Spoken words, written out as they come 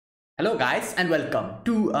Hello guys and welcome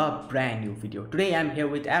to a brand new video. Today I'm here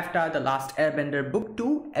with After the Last Airbender Book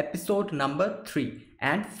 2 episode number 3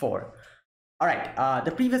 and 4. Alright, the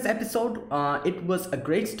previous episode, it was a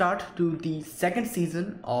great start to the second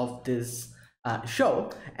season of this show,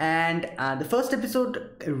 and the first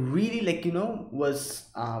episode really was,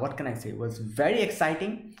 what can I say, was very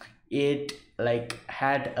exciting. It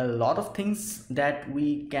had a lot of things that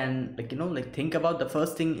we can think about. The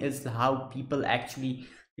first thing is how people actually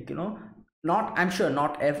like you know not, I'm sure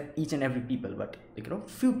not each and every people, but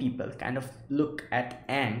few people kind of look at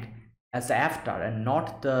Aang as the avatar and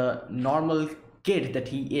not the normal kid that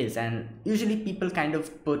he is, and usually people kind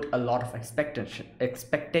of put a lot of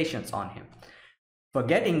expectations on him,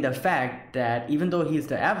 forgetting the fact that even though he's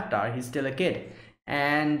the avatar, he's still a kid.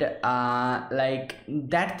 And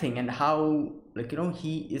that thing, and how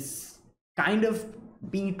he is kind of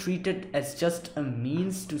being treated as just a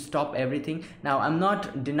means to stop everything. Now, I'm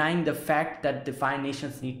not denying the fact that the Fire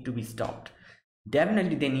Nations need to be stopped.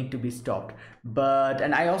 Definitely they need to be stopped, but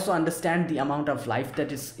and I also understand the amount of life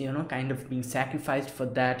that is kind of being sacrificed for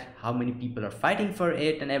that, how many people are fighting for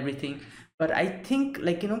it and everything. But I think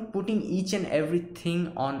putting each and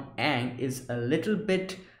everything on Aang is a little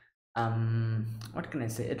bit what can I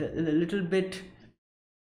say, a little bit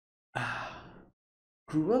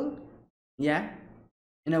cruel. Yeah,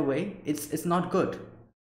 in a way it's not good,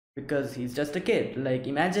 because he's just a kid. Like,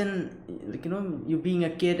 imagine you being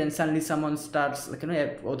a kid and suddenly someone starts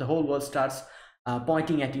or the whole world starts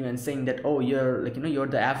pointing at you and saying that, oh, you're you're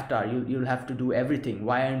the avatar, you'll have to do everything,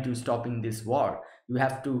 why aren't you stopping this war, you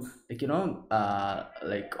have to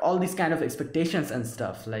all these kind of expectations and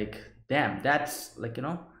stuff. Like, damn, that's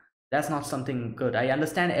that's not something good. I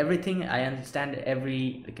understand everything, I understand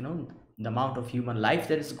every the amount of human life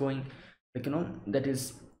that is going that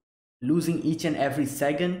is losing each and every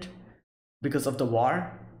second because of the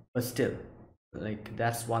war. But still,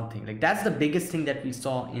 that's one thing, that's the biggest thing that we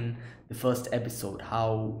saw in the first episode,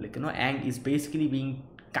 how Aang is basically being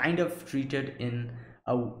kind of treated in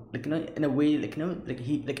a in a way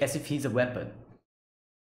he as if he's a weapon.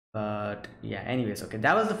 But yeah, anyways, okay,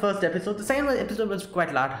 that was the first episode. The second episode was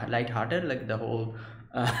quite light-hearted, like the whole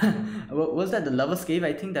was that the Lover's Cave,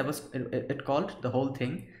 I think that was it called, the whole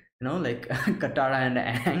thing, Katara and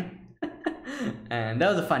Aang. And that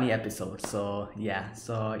was a funny episode. So yeah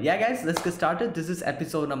guys, let's get started. This is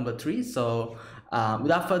episode number 3. So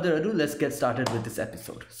without further ado, let's get started with this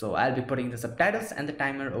episode. So I'll be putting the subtitles and the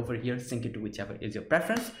timer over here, sync it to whichever is your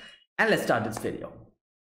preference, and let's start this video.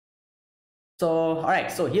 So all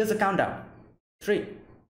right, so here's the countdown. 3,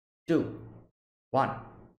 2, 1,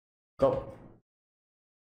 go.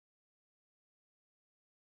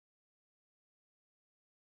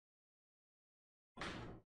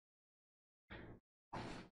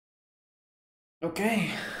 Okay.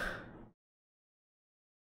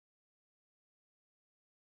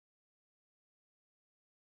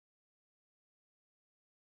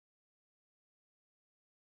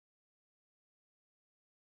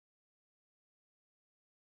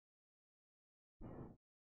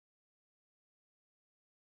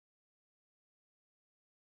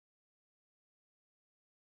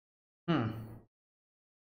 Hmm.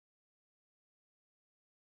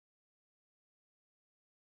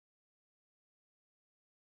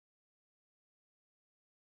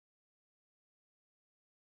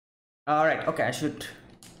 All right, okay, I should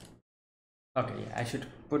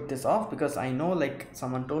put this off, because I know, like,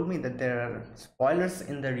 someone told me that there are spoilers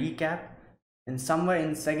in the recap in somewhere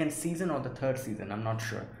in second season or the third season. I'm not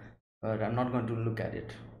sure, but I'm not going to look at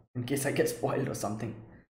it in case I get spoiled or something.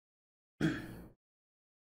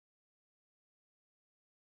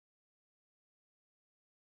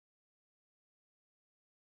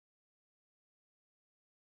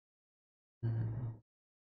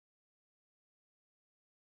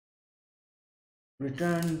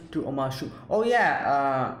 Return to Omashu. Oh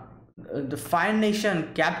yeah, the Fire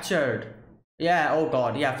Nation captured. Yeah, oh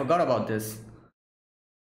god, yeah, I forgot about this.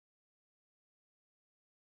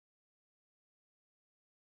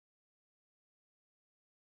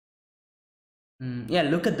 Yeah,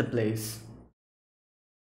 look at the place.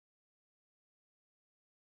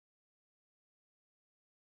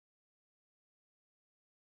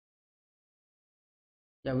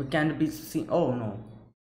 Yeah, we can't be seen. Oh no.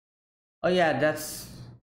 Oh yeah, that's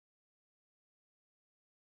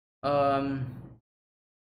um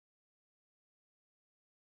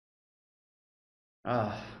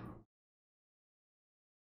uh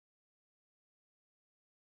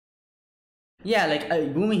yeah, like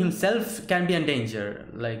Boomy himself can be in danger.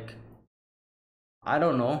 Like, I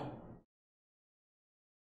don't know.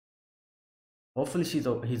 Hopefully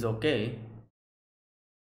he's okay.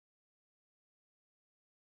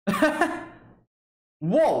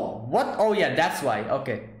 Whoa, what? Oh yeah, that's why.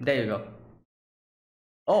 Okay, there you go.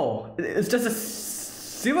 Oh, it's just a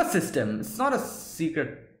sewer system. It's not a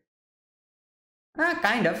secret. Ah,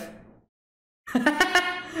 kind of.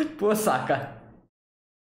 Poor Sokka.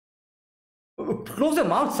 Close your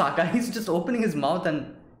mouth, Sokka. He's just opening his mouth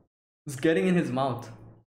and it's getting in his mouth.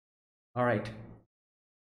 All right.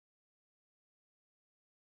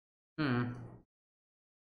 Hmm.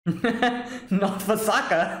 Not for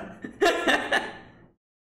Sokka.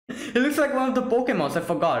 He looks like one of the Pokemons. I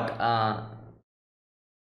forgot.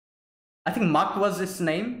 I think Muk was his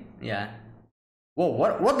name. Yeah. Whoa,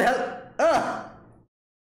 what the hell? Ugh!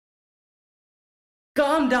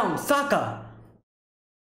 Calm down, Sokka!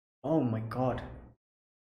 Oh my god.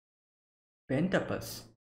 Pentapus.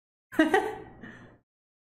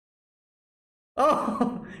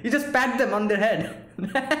 Oh, you just pat them on their head.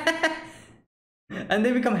 And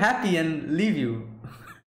they become happy and leave you.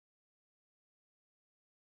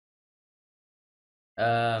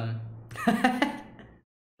 Um.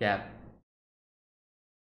 Yeah.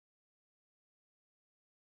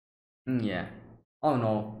 Yeah. Oh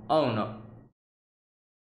no. Oh no.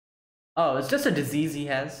 Oh, it's just a disease he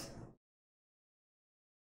has.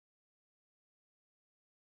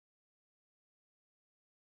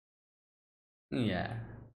 Yeah.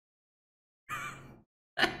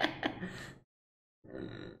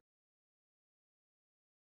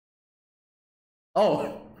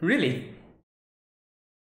 Oh, really?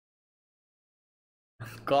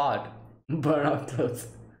 God. Burn out those.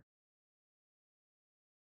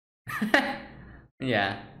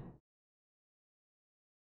 Yeah.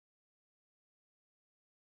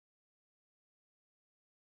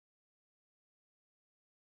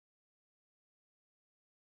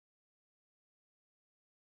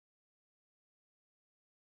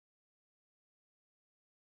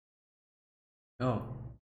 Oh.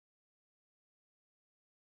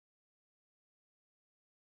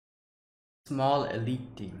 Small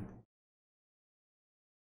elite team.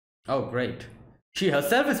 Oh, great. She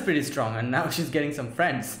herself is pretty strong and now she's getting some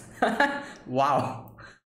friends. Wow.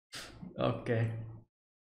 Okay.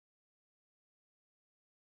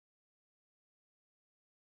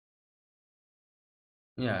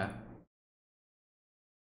 Yeah.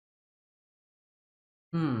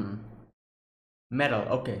 Hmm. Metal.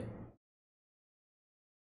 Okay.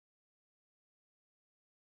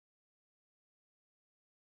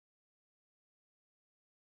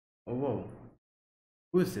 Oh, whoa.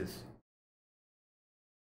 Who is this?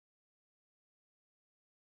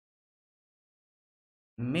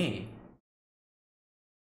 May.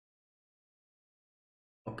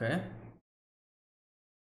 Okay.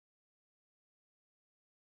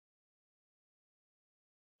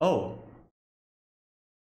 Oh.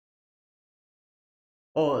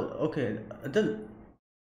 Oh, okay. The.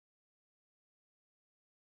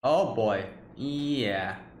 Oh boy.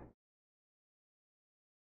 Yeah.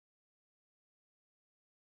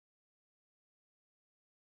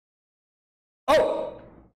 Oh!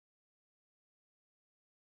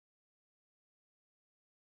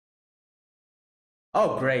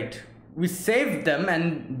 Oh, great. We saved them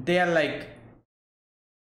and they are like.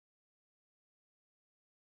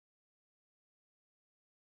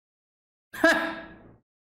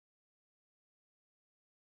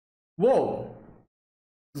 Whoa.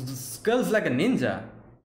 Skull's like a ninja.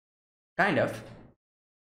 Kind of.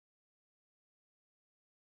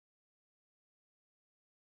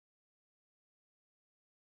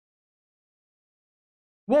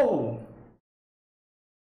 Whoa.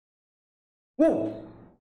 Whoa.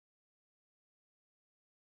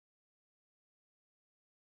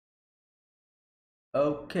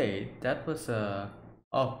 Okay, that was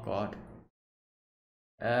oh god.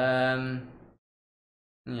 Um,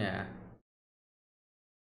 yeah.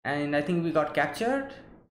 And I think we got captured.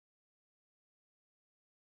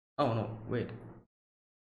 Oh no, wait.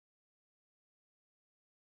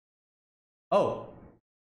 Oh,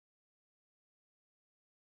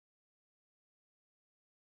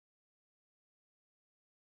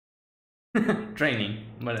 training.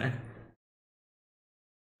 But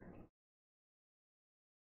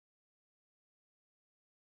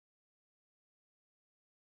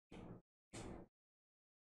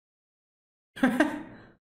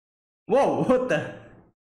whoa, what the?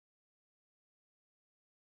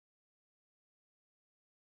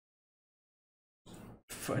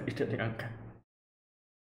 Funny to the uncle.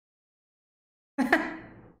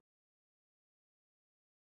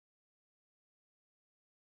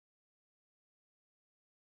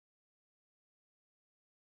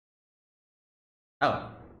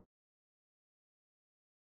 Oh,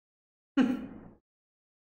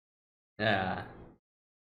 yeah.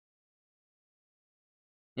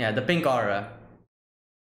 Yeah, the pink aura.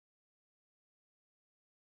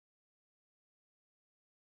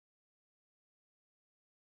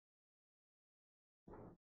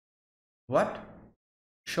 What?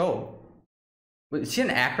 Show? Wait, is she an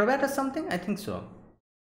acrobat or something? I think so.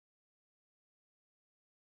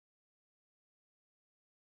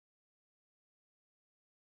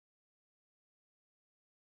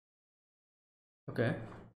 Okay.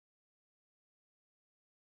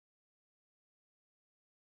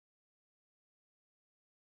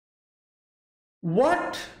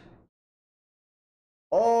 What?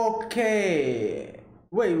 Okay.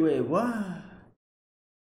 Wait, what?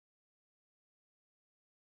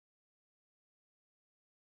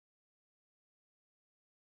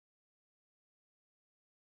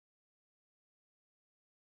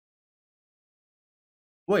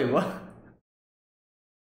 Wait, what?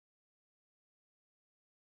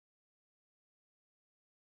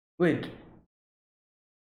 Wait,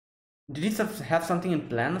 did he have something in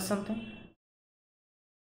plan or something?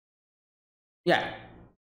 Yeah.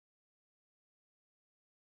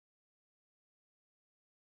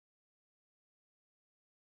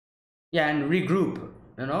 Yeah, and regroup,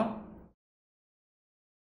 you know?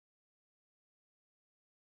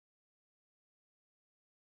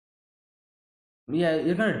 Yeah,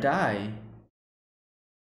 you're gonna die.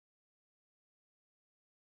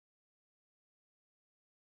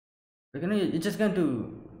 You're just going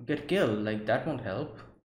to get killed. Like, that won't help.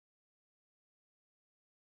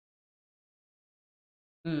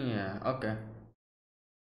 Yeah, okay.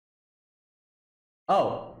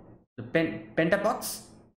 Oh, the pentapox?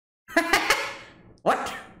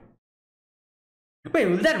 What? Wait,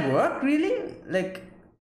 will that work really? Like,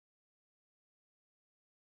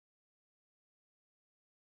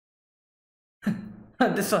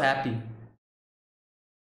 they're so happy.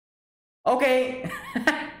 Okay.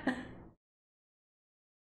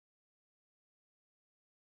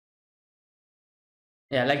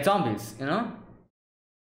 Yeah, like zombies, you know?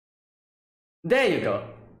 There you go.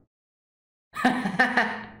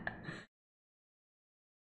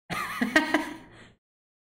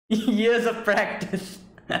 Years of practice.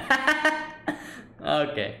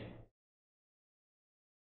 Okay.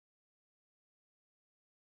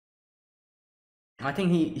 I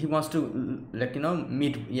think he wants to, like,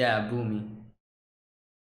 meet, yeah, Boomy.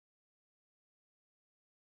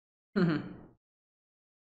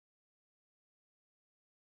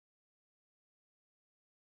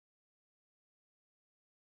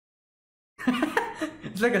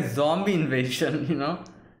 It's like a zombie invasion, you know?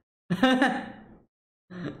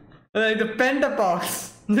 Like the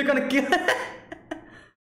pentapox. They're gonna kill.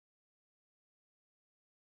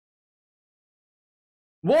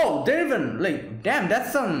 Whoa, they're even like, damn,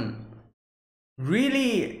 that's some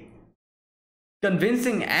really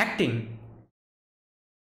convincing acting.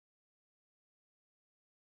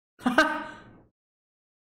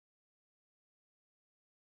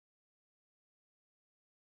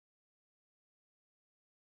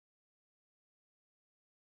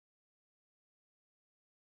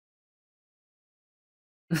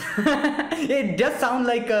 It does sound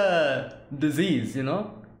like a disease, you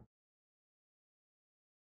know?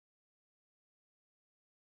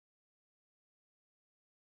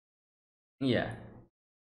 Yeah.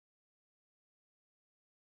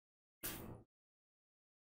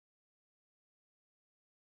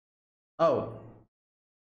 Oh.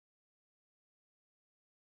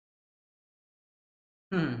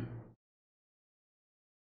 Hmm.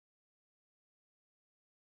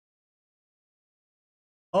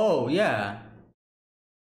 Oh, yeah.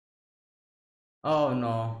 Oh,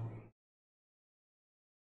 no.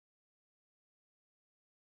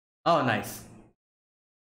 Oh, nice.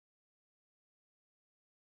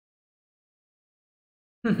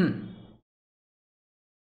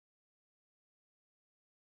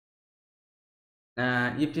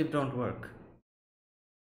 Yip yip don't work.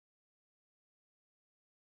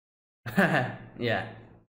 Yeah.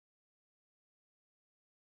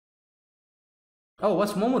 Oh,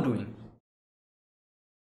 what's Momo doing?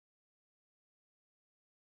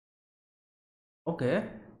 Okay.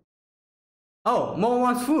 Oh, Momo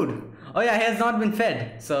wants food. Oh yeah, he has not been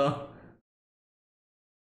fed, so.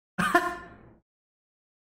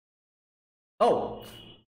 Oh.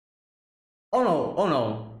 Oh no. Oh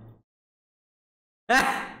no.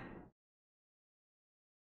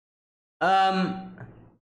 um.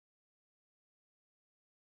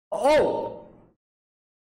 Oh.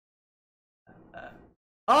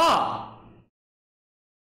 Ah.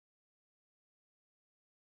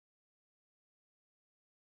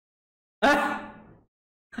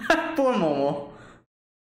 Poor Momo.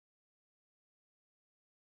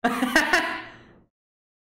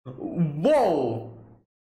 Whoa.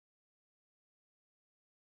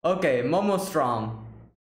 Okay, Momo strong.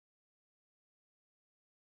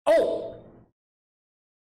 Oh.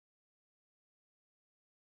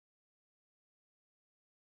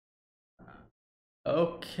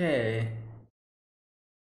 Okay.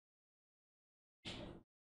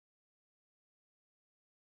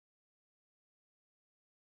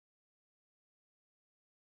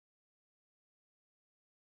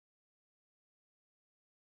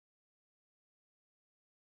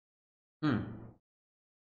 Hmm.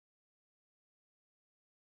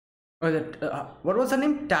 What was her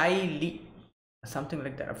name? Tai Li, something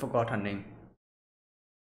like that. I forgot her name.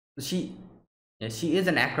 She, yeah, she is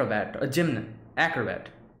an acrobat, a gym acrobat.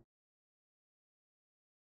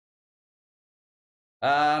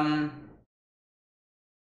 Um,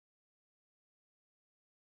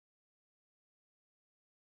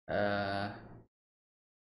 uh,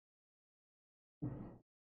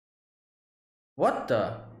 what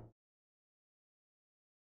the?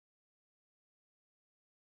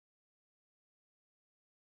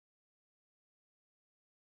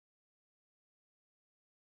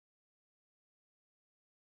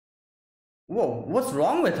 Whoa, what's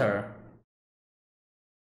wrong with her?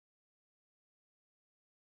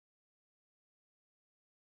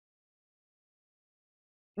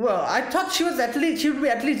 Well, I thought she was at least, she would be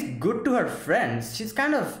at least good to her friends. She's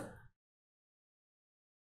kind of,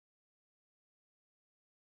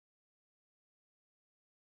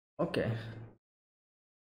 okay.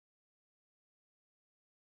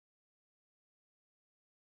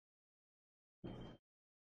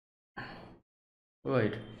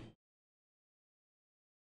 Wait.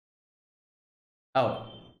 Oh.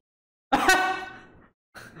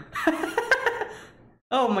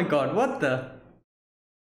 Oh my god, what the?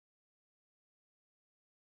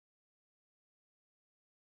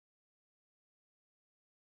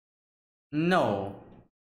 No.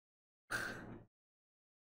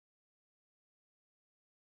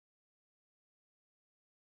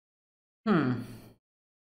 Hmm.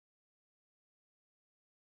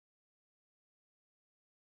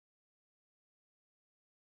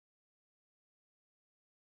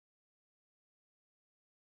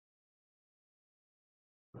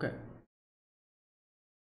 Okay.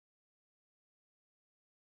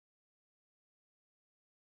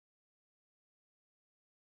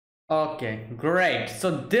 Okay, great. So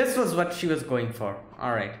this was what she was going for.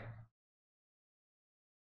 All right.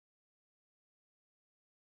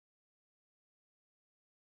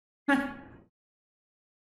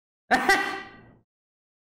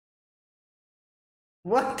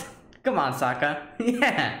 What? Come on, Saka.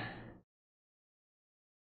 Yeah.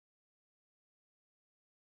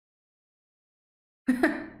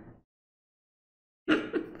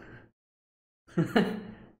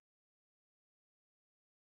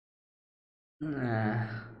 Nah,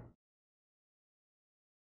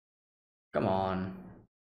 come on.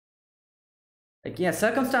 Like, yeah,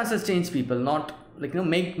 circumstances change people, not like,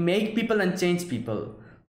 make people and change people.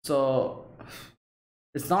 So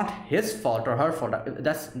it's not his fault or her fault.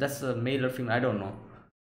 That's a male or female. I don't know.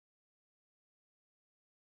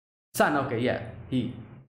 Son. Okay. Yeah. He.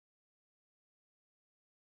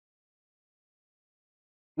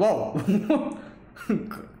 Whoa.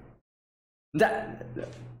 that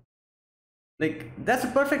like that's a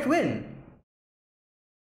perfect win.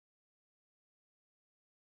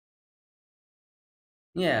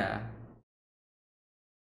 Yeah.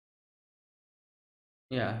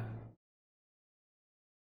 Yeah.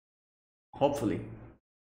 Hopefully.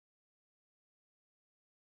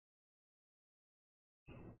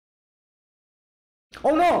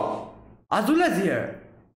 Oh no! Azula's here.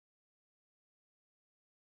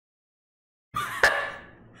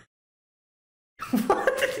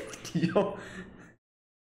 What? Yo.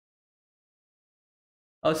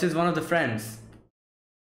 Oh, she's one of the friends.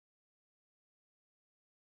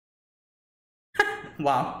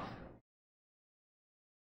 Wow.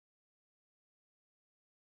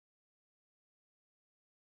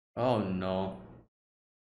 Oh no.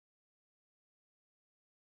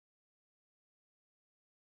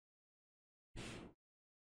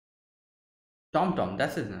 Tom Tom,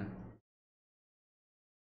 that's his name.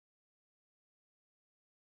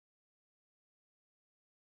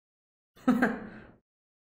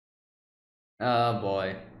 Oh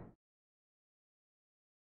boy.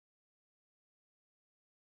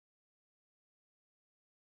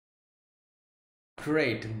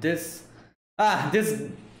 Great. This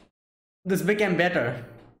became better.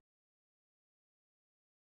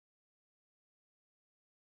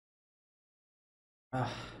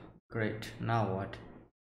 Ah, great. Now what?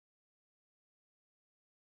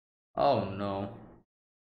 Oh no.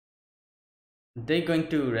 They going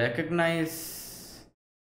to recognize?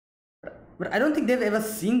 But I don't think they've ever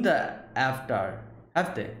seen the avatar,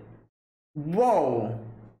 have they? Whoa.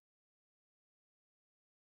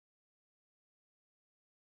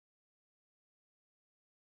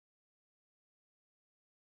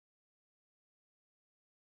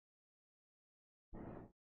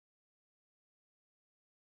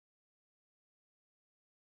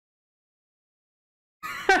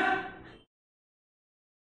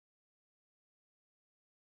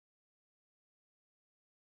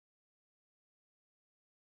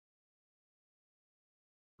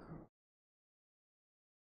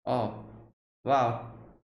 Oh, wow.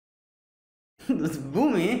 That's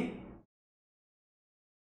boomy.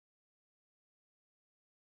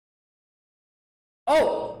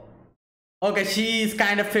 Oh, okay. She's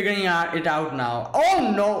kind of figuring it out now.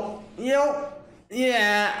 Oh no. Yo.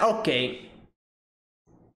 Yeah. Okay.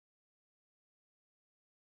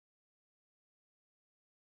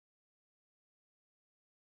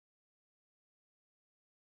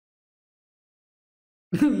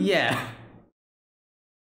 Yeah.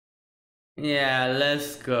 Yeah.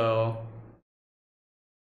 Let's go.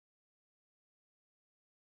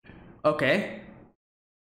 Okay.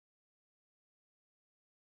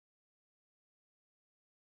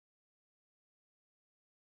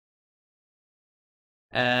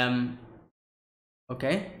 Um.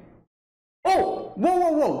 Okay. Oh. Whoa.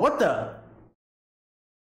 Whoa. Whoa. What the?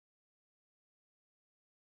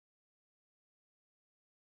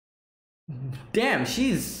 Damn.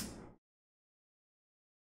 She's.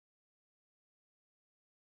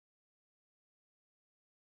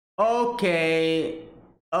 Okay.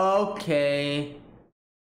 Okay.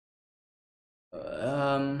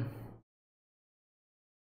 Um.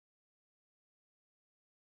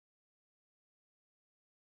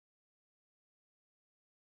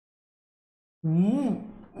 Ooh.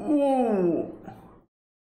 Ooh.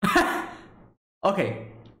 Okay.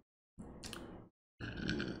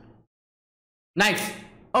 Nice.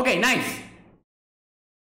 Okay. Nice.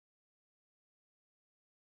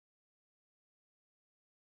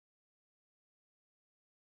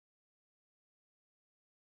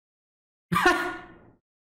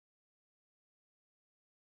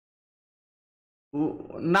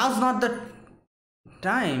 Now's not the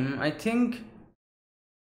time. I think.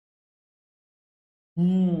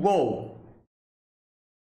 Whoa.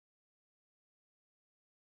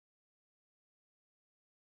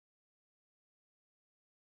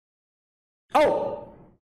 Oh.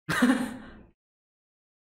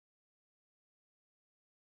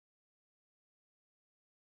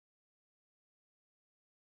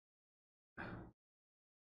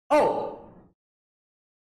 Oh.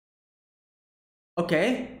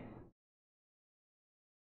 Okay.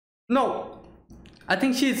 No. I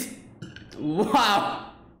think she's.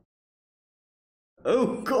 Wow.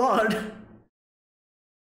 Oh God.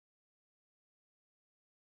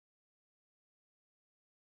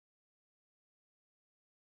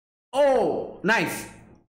 Oh. Nice.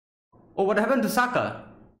 Oh, what happened to Saka?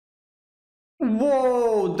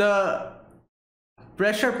 Whoa. The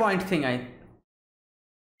pressure point thing. I.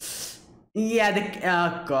 Yeah. The.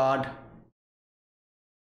 Oh God.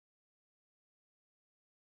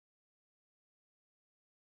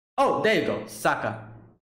 Oh, there you go. Saka.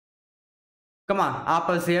 Come on.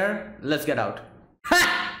 Appa's here. Let's get out.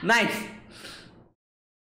 Ha! Nice.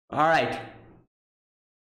 All right.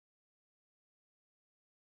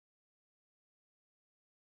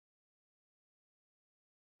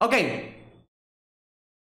 Okay.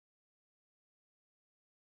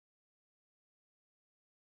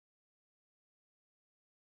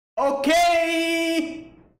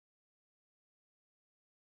 Okay.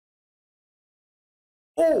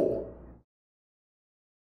 Oh.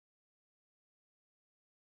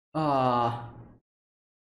 Ah.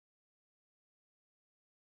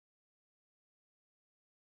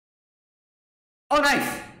 Oh,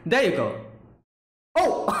 nice. There you go.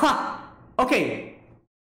 Oh. Ha. Okay.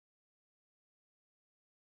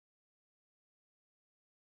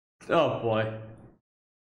 Oh boy.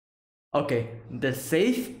 Okay. The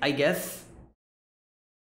safe, I guess.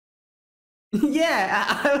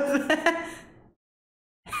 Yeah.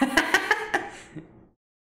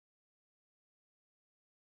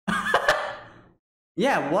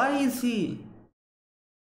 Yeah. Why is he?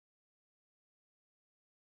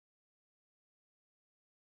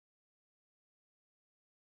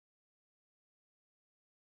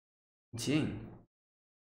 Jing.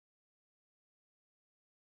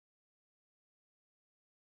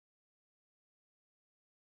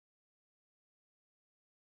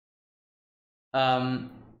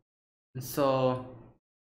 Um. So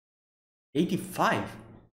 85.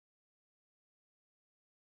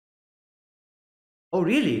 Oh,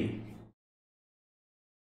 really?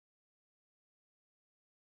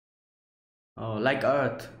 Oh, like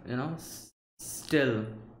Earth, still.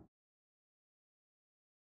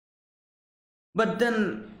 But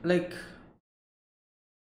then, like,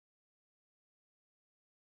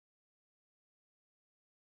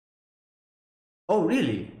 oh,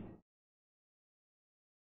 really?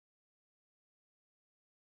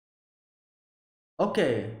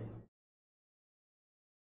 Okay.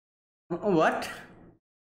 What?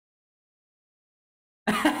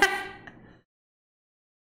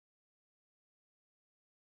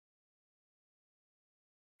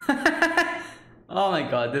 Oh my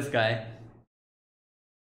god, this guy.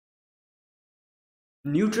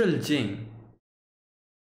 Neutral Jing.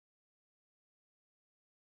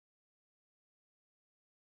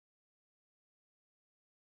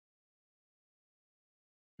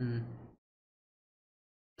 Hmm.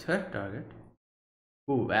 Third target.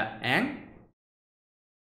 Ooh, Aang?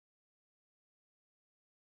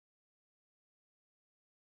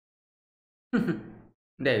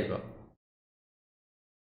 There you go.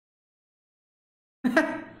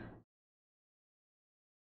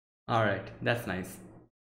 Alright, that's nice.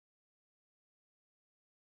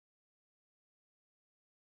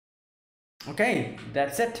 Okay,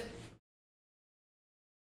 that's it.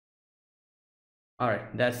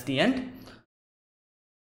 Alright, that's the end.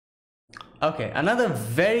 Okay, another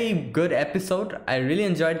very good episode. I really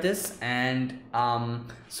enjoyed this, and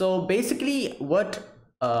so basically, what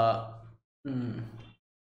mm,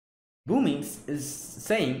 Boomings is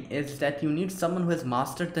saying is that you need someone who has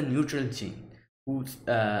mastered the neutral gene, who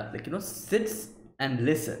sits and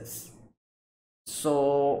listens.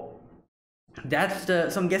 So that's the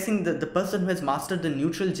so I'm guessing that the person who has mastered the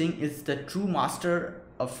neutral gene is the true master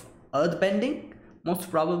of earth bending, most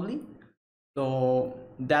probably. So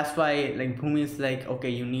that's why like Bhumi is like, okay,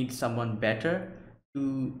 you need someone better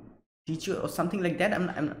to teach you or something like that.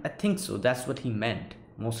 I think so. That's what he meant,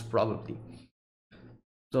 most probably.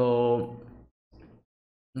 So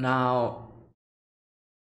now,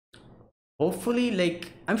 hopefully,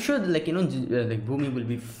 like I'm sure, like like Bhumi will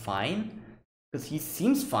be fine because he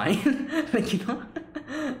seems fine, like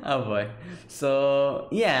oh boy. So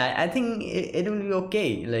yeah, I think it will be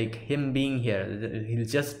okay. Like him being here, he'll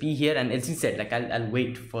just be here, and as he said, like I'll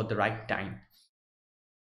wait for the right time.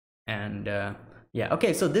 And yeah,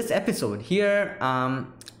 okay. So this episode here,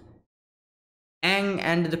 Aang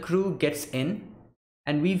and the crew gets in,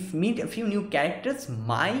 and we've meet a few new characters,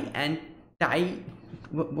 Mai and Tai.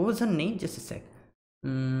 What was her name? Just a sec.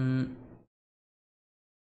 Mm,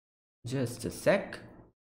 just a sec.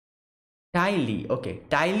 Tylee. Okay,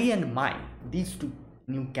 Tylee and Mai. These two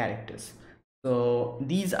new characters. So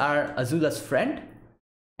these are Azula's friend,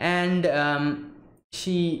 and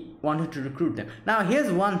she wanted to recruit them. Now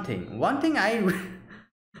here's one thing. One thing I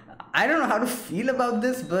don't know how to feel about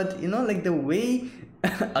this, but like the way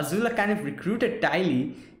Azula kind of recruited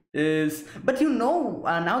Tylee is, but now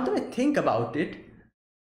that I think about it,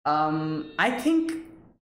 I think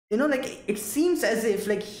like it seems as if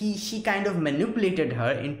like she kind of manipulated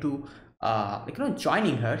her into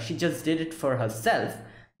joining her. She just did it for herself.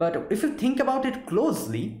 But if you think about it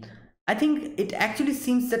closely, I think it actually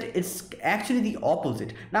seems that it's actually the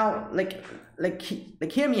opposite. Now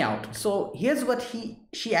hear me out. So here's what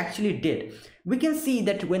she actually did. We can see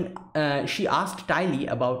that when she asked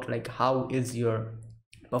Tylee about like how is your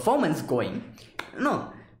performance going,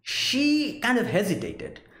 no, she kind of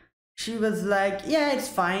hesitated. She was like, yeah, it's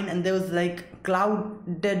fine. And there was like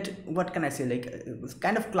clouded, what can I say, like it was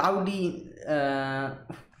kind of cloudy,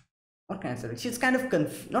 what can I say, like, she's kind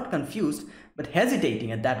of not confused but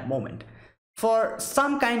hesitating at that moment for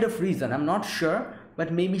some kind of reason. I'm not sure,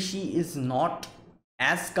 but maybe she is not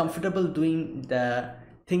as comfortable doing the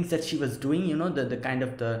things that she was doing, the kind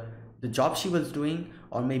of the job she was doing,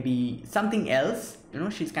 or maybe something else,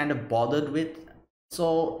 she's kind of bothered with.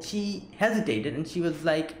 So she hesitated, and she was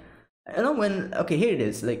like, when, okay, here it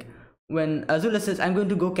is, like when Azula says, I'm going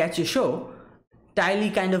to go catch a show,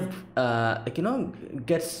 Tylee kind of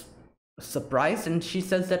gets surprised, and she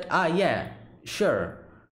says that, ah, yeah, sure,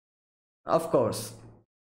 of course.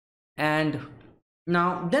 And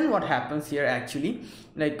now then what happens here actually,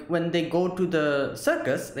 like when they go to the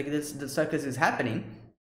circus, like the circus is happening,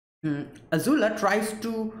 Azula tries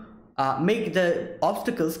to make the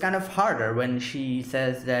obstacles kind of harder when she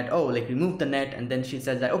says that, oh, like remove the net, and then she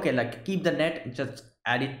says that, okay, like keep the net and just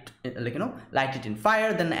add it, like light it in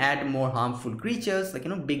fire, then add more harmful creatures, like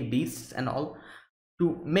big beasts and all,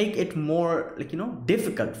 to make it more like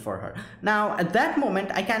difficult for her. Now at that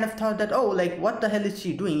moment I kind of thought that, oh, like what the hell is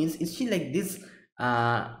she doing? Is she like this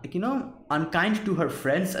unkind to her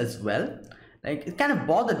friends as well? Like it kind of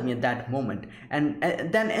bothered me at that moment. And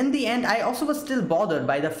then in the end, I also was still bothered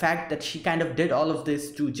by the fact that she kind of did all of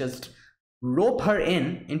this to just rope her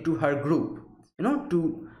into her group,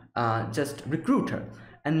 to just recruit her.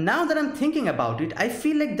 And now that I'm thinking about it, I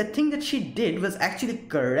feel like the thing that she did was actually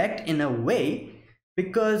correct in a way,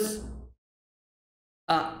 because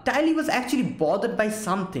Tylee was actually bothered by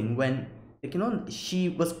something when, she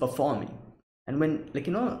was performing. And when,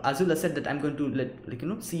 Azula said that I'm going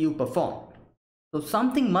to see you perform. So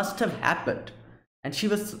something must have happened and she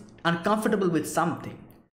was uncomfortable with something.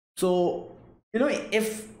 So,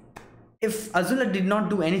 if Azula did not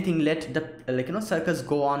do anything, let the circus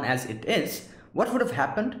go on as it is, what would have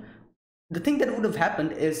happened? The thing that would have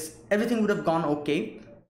happened is everything would have gone okay.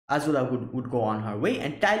 Azula would go on her way,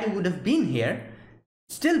 and Tylee would have been here,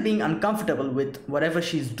 still being uncomfortable with whatever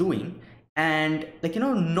she's doing, and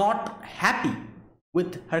not happy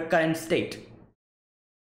with her current state,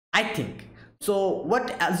 I think. So what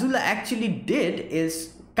Azula actually did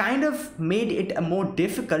is kind of made it a more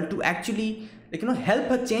difficult to actually help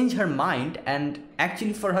her change her mind, and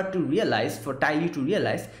actually for her to realize, for Tylee to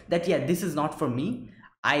realize that yeah, this is not for me,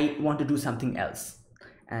 I want to do something else.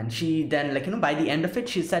 And she then by the end of it,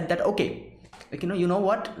 she said that okay, you know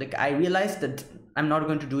what, I realized that I'm not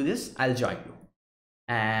going to do this, I'll join you.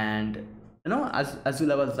 And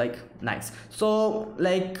Azula was like, nice. So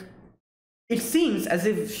it seems as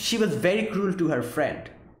if she was very cruel to her friend.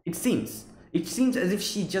 It seems as if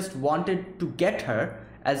she just wanted to get her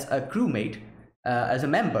as a crewmate, as a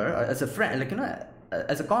member, or as a friend,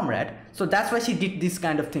 as a comrade. So that's why she did these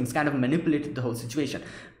kind of things, kind of manipulated the whole situation,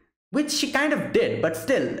 which she kind of did. But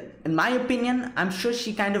still, in my opinion, I'm sure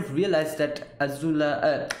she kind of realized that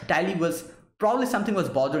Tylee was probably something was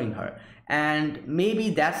bothering her, and maybe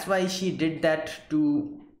that's why she did that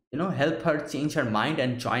to help her change her mind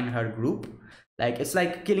and join her group. It's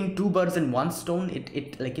like killing two birds in one stone.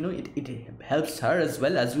 It helps her as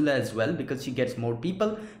well, Azula as well, because she gets more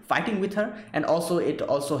people fighting with her, and also it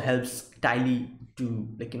also helps Tylee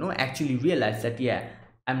to actually realize that yeah,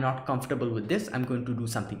 I'm not comfortable with this, I'm going to do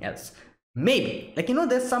something else. Maybe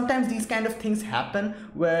there's sometimes these kind of things happen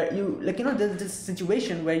where you there's this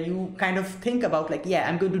situation where you kind of think about yeah,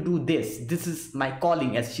 I'm going to do this is my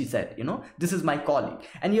calling, as she said, this is my calling,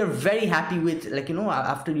 and you're very happy with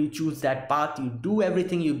after you choose that path, you do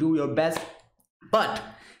everything, you do your best, but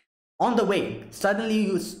on the way suddenly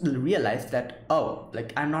you realize that oh,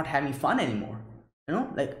 I'm not having fun anymore,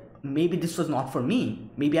 maybe this was not for me,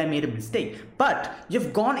 maybe I made a mistake, but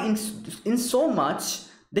you've gone in so much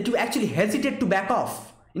that you actually hesitate to back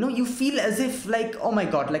off. You feel as if oh my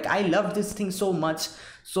god, I love this thing so much,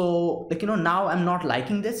 so now I'm not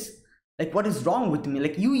liking this, what is wrong with me?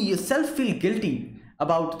 You yourself feel guilty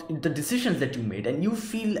about the decisions that you made, and you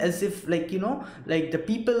feel as if the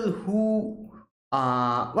people who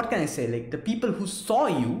what can I say, the people who saw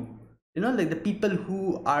you, the people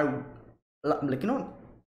who are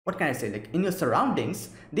what can I say, in your surroundings,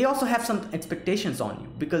 they also have some expectations on you,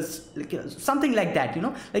 because something like that,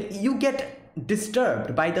 you get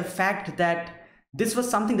disturbed by the fact that this was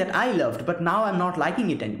something that I loved, but now I'm not liking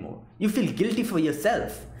it anymore. You feel guilty for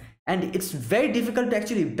yourself, and it's very difficult to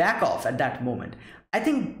actually back off at that moment. I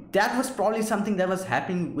think that was probably something that was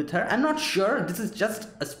happening with her. I'm not sure, this is just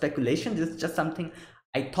a speculation, this is just something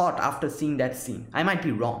I thought after seeing that scene. I might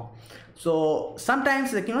be wrong. So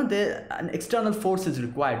sometimes an external force is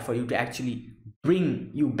required for you to actually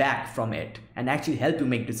bring you back from it and actually help you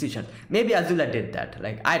make decisions. Maybe Azula did that,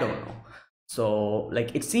 I don't know. So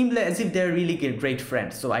it seemed as if they're really great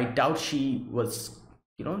friends, so I doubt she was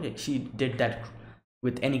she did that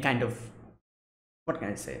with any kind of, what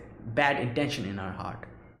can I say, bad intention in her heart.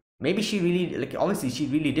 Maybe she really obviously she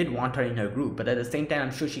really did want her in her group, but at the same time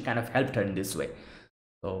I'm sure she kind of helped her in this way.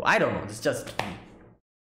 So I don't know, it's just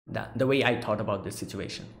the way I thought about this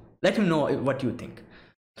situation. Let me know what you think.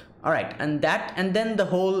 All right, and then the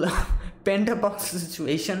whole panda box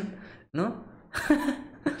situation, and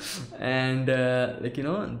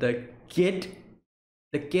the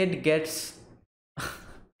kid gets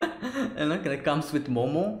comes with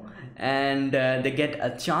Momo, and they get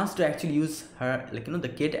a chance to actually use her, the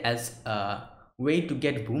kid, as a way to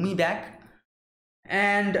get Bhumi back.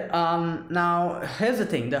 And now here's the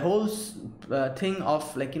thing, the whole thing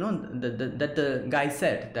of that the guy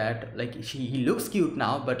said that he looks cute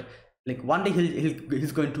now, but one day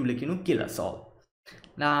he's going to kill us all.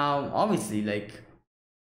 Now obviously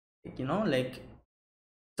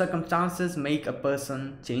circumstances make a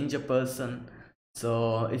person change a person.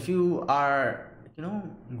 So if you are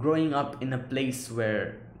growing up in a place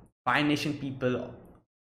where Fire Nation people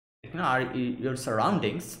are your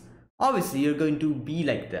surroundings, obviously you're going to be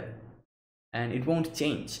like them. and it won't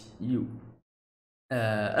change you.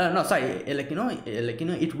 No, sorry,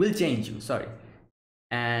 it will change you, sorry.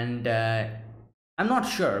 And I'm not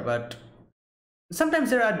sure, but sometimes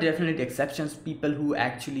there are definitely exceptions, people who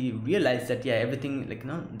actually realize that, yeah, everything,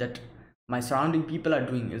 that my surrounding people are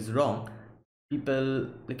doing is wrong. People,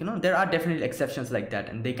 there are definitely exceptions like that,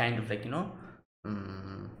 and they kind of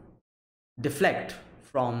um, deflect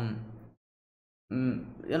from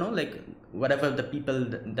whatever the people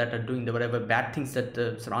that are doing the whatever bad things that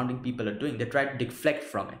the surrounding people are doing, they try to deflect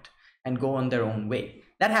from it and go on their own way.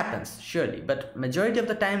 That happens, surely, but majority of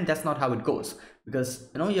the time that's not how it goes, because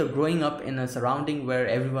you're growing up in a surrounding where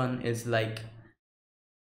everyone is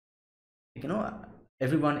you know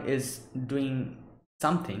everyone is doing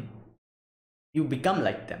something. You become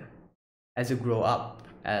like them as you grow up,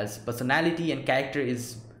 as personality and character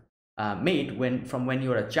is made when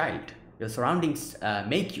you're a child. Your surroundings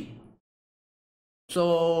make you.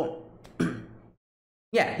 So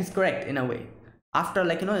yeah, he's correct in a way. After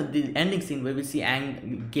the ending scene where we see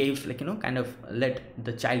Aang gave kind of let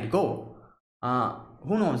the child go,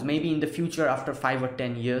 who knows, maybe in the future after 5 or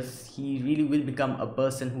 10 years he really will become a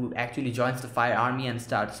person who actually joins the fire army and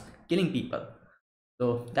starts killing people.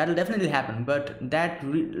 So that'll definitely happen, but that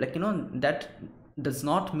that does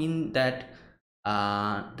not mean that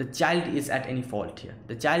the child is at any fault here.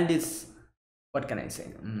 The child is, what can I say,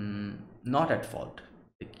 not at fault.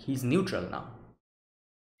 He's neutral now.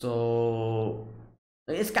 So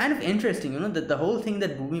it's kind of interesting, that the whole thing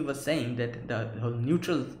that Bhumi was saying, that the whole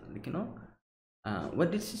neutral, what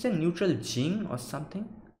did she say, neutral Jing or something?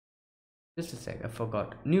 Just a sec, I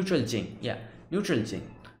forgot. Neutral Jing, yeah, neutral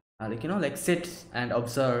Jing. Sit and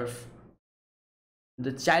observe.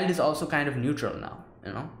 The child is also kind of neutral now,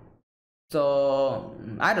 so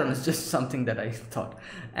I don't know, it's just something that I thought.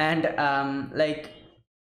 And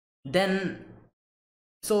then,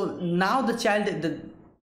 so now the child,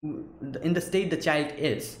 in the state the child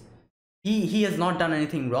is, he has not done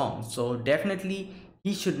anything wrong, so definitely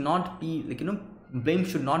he should not be blame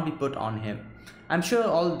should not be put on him. I'm sure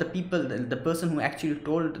all the people, the person who actually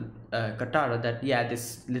told Katara that, yeah,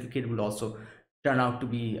 this little kid will also turn out to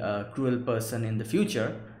be a cruel person in the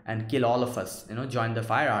future and kill all of us, join the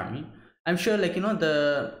fire army. I'm sure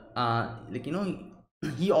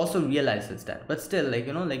he also realizes that, but still,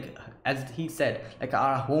 as he said,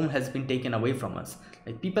 our home has been taken away from us.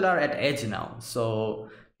 People are at edge now, so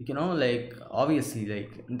obviously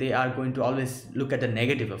they are going to always look at the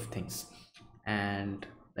negative of things. And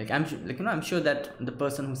I'm sure that the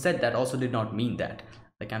person who said that also did not mean that.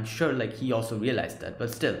 I'm sure he also realized that,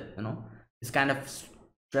 but still, he's kind of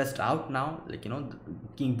stressed out now.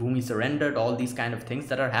 King Bhumi surrendered, all these kind of things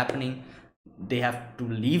that are happening. They have to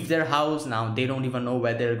leave their house now, they don't even know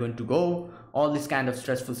where they're going to go. All these kind of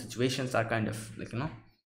stressful situations are kind of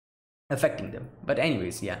affecting them. But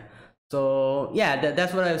anyways, yeah, so yeah,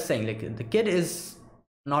 that's what I was saying. The kid is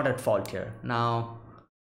not at fault here. Now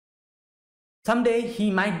someday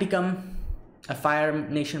he might become a Fire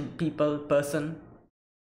Nation people person,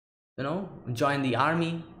 join the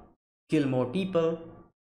army, kill more people.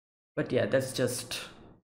 But yeah, that's just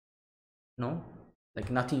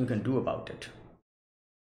nothing you can do about it.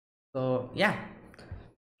 So yeah,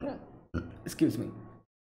 excuse me.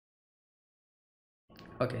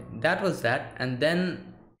 Okay, that was that. And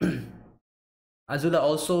then Azula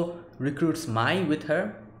also recruits Mai with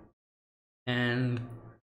her, and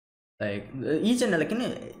each and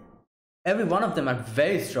every one of them are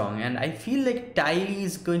very strong, and I feel like Ty Lee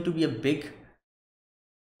is going to be a big,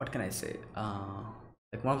 what can I say,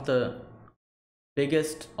 one of the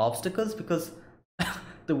biggest obstacles, because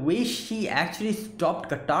the way she actually stopped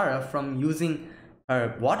Katara from using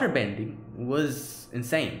her water bending was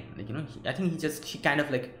insane. I think she kind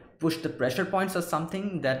of pushed the pressure points or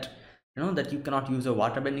something, that that you cannot use a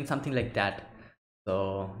water bending, something like that.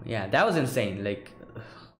 So yeah, that was insane.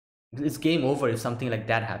 It's game over if something like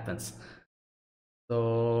that happens.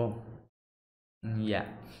 So yeah.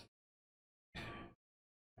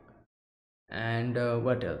 And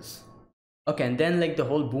what else? Okay, and then the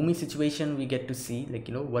whole Bhumi situation, we get to see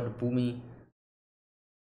what Bhumi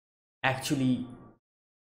actually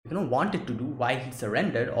wanted to do, why he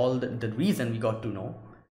surrendered, all the reason we got to know.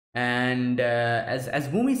 And as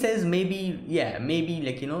Bhumi says, maybe, yeah, maybe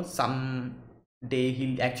some day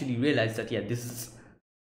he'll actually realize that, yeah, this is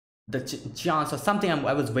the chance or something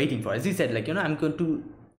I was waiting for. As he said, I'm going to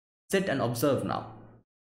sit and observe now,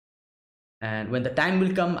 and when the time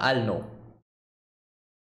will come, I'll know.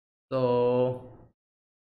 So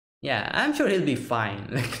yeah, I'm sure he'll be fine.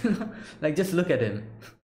 Just look at him,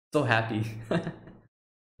 so happy.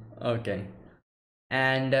 Okay.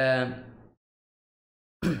 And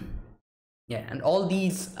Yeah, and all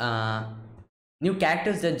these new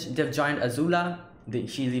characters that they've joined Azula,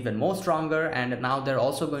 she's even more stronger, and now they're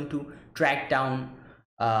also going to track down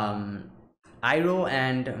um, Iroh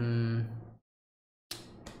and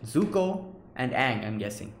Zuko and Aang, I'm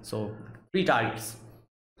guessing. So three targets.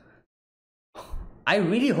 I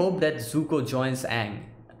really hope that Zuko joins Aang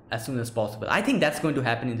as soon as possible. I think that's going to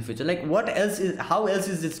happen in the future. Like, what else is? How else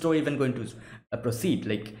is this story even going to proceed?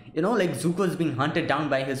 Like, like Zuko is being hunted down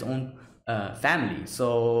by his own family.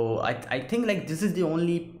 So I think like this is the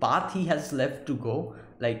only path he has left to go.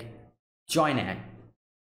 Like, join Aang.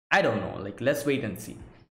 I don't know. Like, let's wait and see.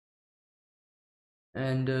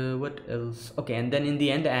 And what else? Okay, and then in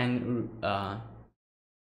the end, Aang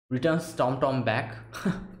returns Tom Tom back.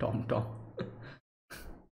 Tom Tom.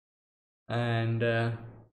 And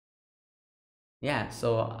yeah,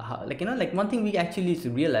 so like like one thing we actually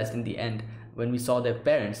realized in the end when we saw their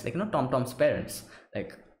parents, like Tom Tom's parents,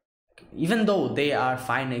 like even though they are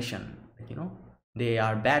Fire Nation, like, they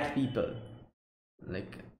are bad people,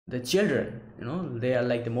 like the children, they are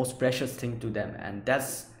like the most precious thing to them, and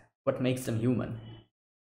that's what makes them human.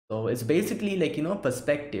 So it's basically like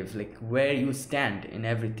perspective, like where you stand in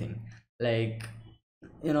everything. Like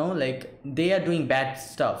like they are doing bad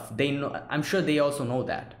stuff, they know, I'm sure they also know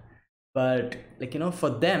that, but like for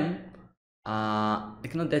them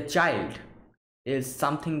like their child is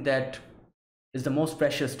something that is the most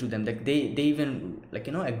precious to them. Like they even like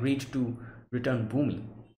agreed to return Bhumi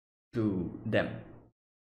to them.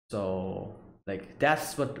 So like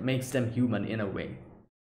that's what makes them human in a way.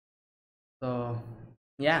 So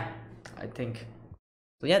yeah, I think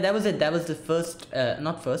so. Yeah, that was it. That was the first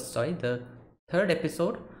not first, sorry, the third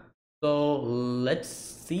episode. So let's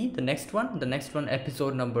see the next one. The next one,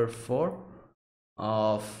 episode number 4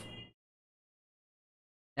 of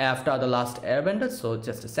After the Last Airbender. So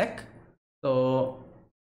just a sec. So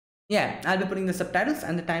yeah, I'll be putting the subtitles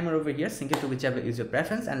and the timer over here. Sync it to whichever is your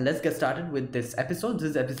preference, and let's get started with this episode.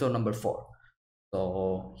 This is episode number 4.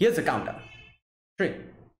 So here's the countdown. 3,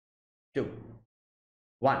 2,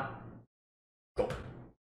 1, go.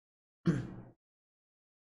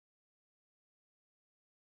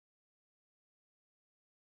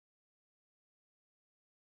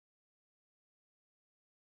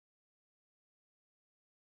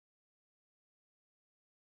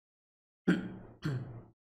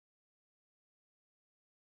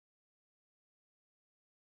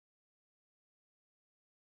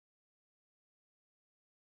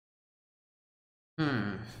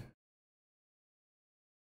 Hmm.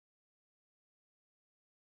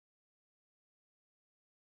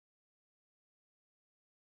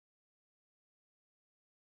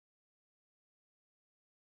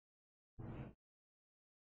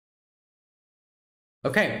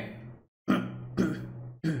 Okay.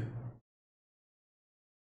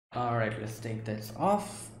 All right, let's take this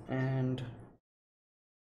off and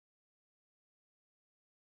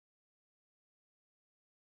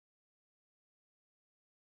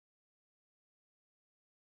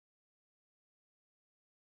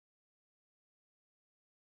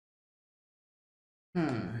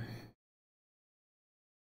hmm.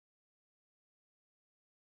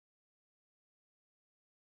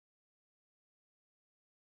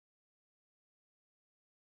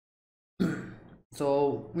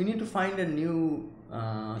 So we need to find a new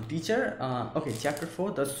teacher. Okay, chapter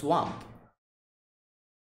 4, the swamp.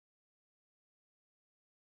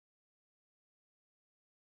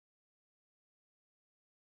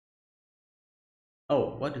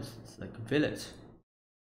 Oh, what is this? Like a village?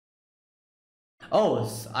 Oh,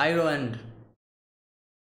 it's Iroh and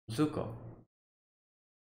Zuko.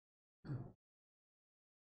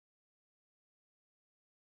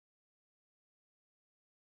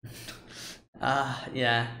 Ah,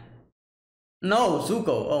 yeah. No,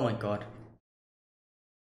 Zuko. Oh my god.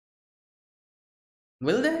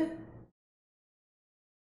 Will they?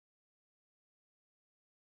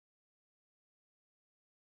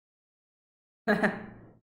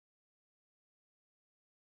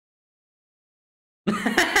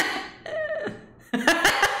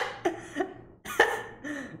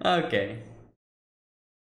 Okay.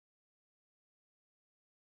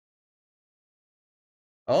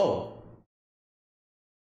 Oh,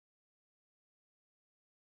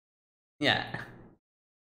 yeah.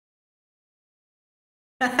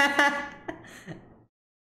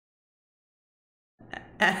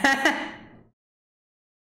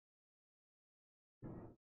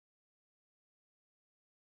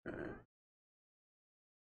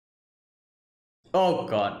 Oh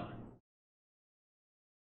god.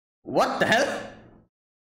 What the hell?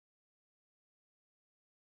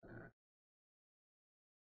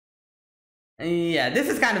 Yeah, this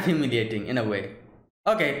is kind of humiliating in a way.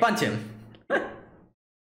 Okay, punch him.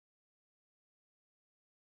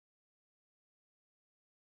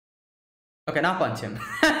 Okay, now punch him.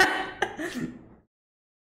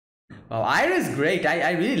 Wow, Ira is great.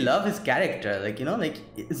 I really love his character. Like, like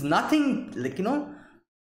it's nothing, like,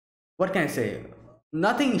 what can I say?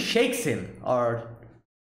 Nothing shakes him or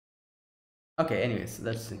okay, anyways,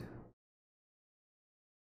 let's see.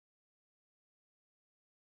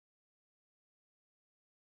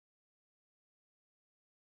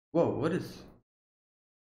 Whoa, what is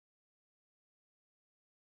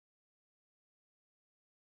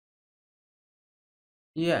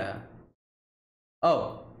yeah.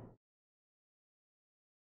 Oh,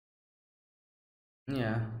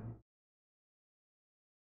 yeah.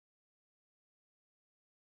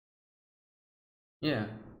 Yeah.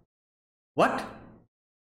 What?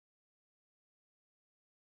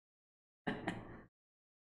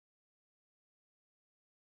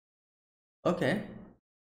 Okay.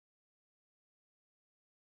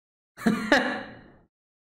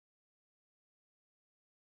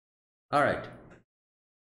 All right.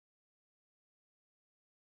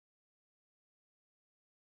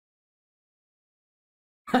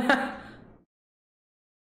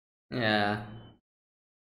 Yeah.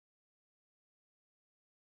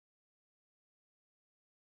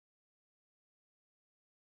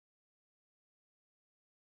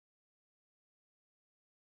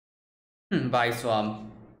 Bye, Swamp.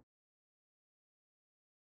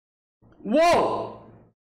 Whoa!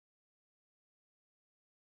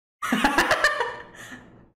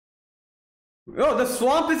 Oh, the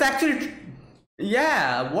swamp is actually.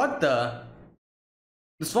 Yeah, what the?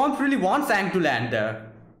 The swamp really wants Aang to land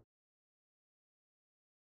there.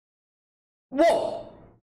 Whoa!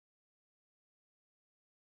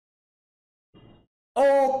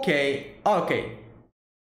 Okay, okay.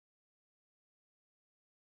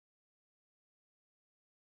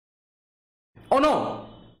 Oh no!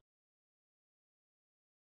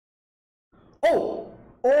 Oh!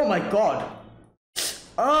 Oh my god!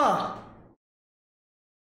 Ah!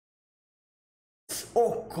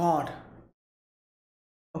 Oh god!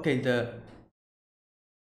 Okay, the.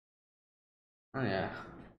 Oh yeah.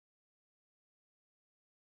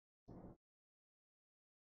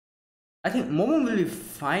 I think Momo will be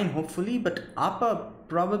fine, hopefully, but Appa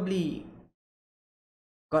probably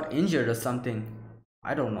got injured or something.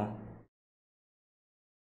 I don't know.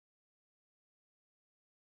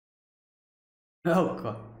 Oh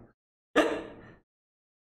god.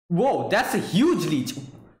 Whoa, that's a huge leech.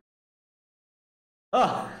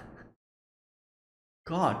 Oh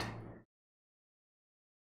god.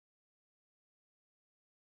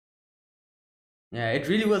 Yeah, it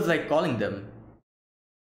really was like calling them.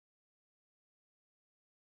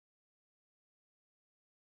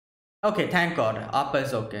 Okay, thank god. Appa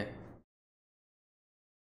is okay.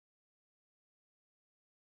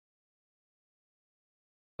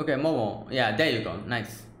 Okay, Momo. Yeah, there you go.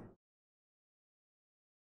 Nice.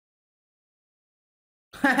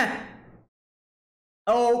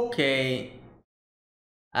 Okay.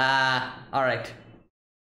 Alright.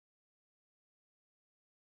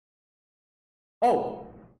 Oh.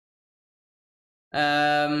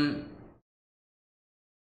 Um,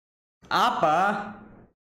 Appa.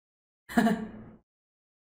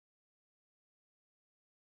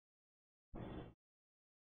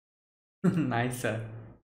 Nicer.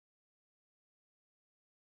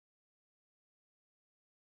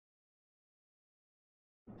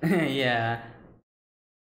 Yeah.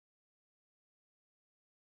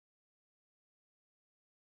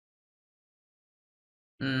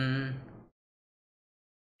 Mm.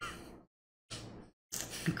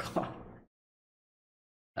 God.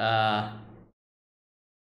 Uh.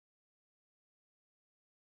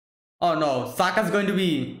 Oh no, Sokka's going to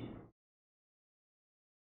be.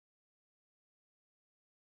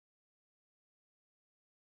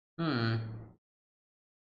 Hmm.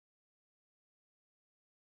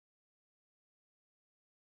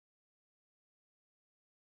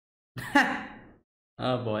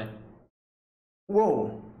 Oh boy.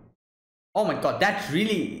 Whoa. Oh my god, that's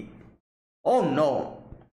really. Oh no.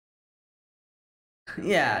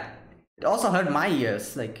 Yeah. It also hurt my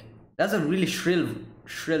ears. Like, that's a really shrill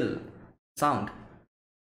sound.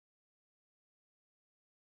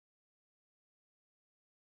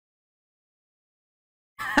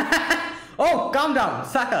 Oh, calm down,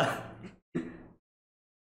 Sokka.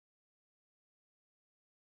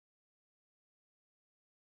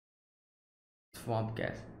 Swamp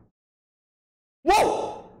gas.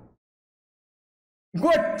 Whoa!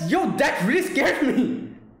 What? Yo, that really scared me.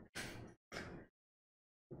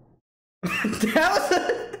 That was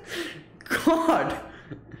a... God.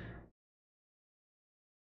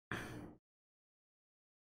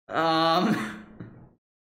 Um.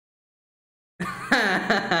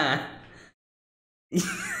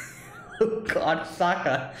 Oh God,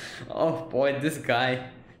 Saka. Oh boy, this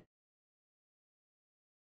guy.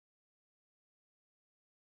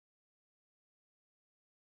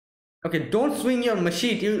 Okay, don't swing your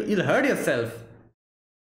machete. You'll hurt yourself.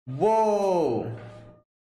 Whoa.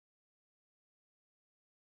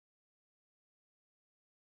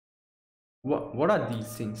 What are these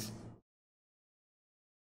things?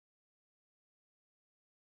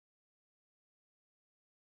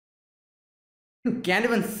 You can't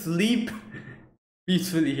even sleep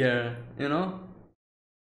peacefully here, you know?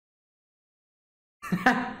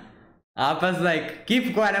 Appa's like,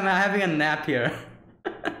 keep quiet, I'm having a nap here.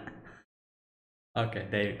 Okay,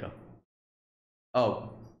 there you go. Oh.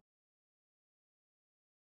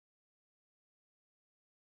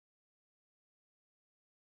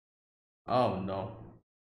 Oh no.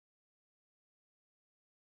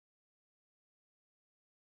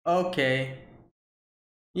 Okay.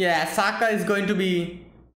 Yeah, Saka is going to be.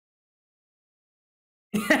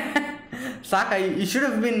 Saka, you should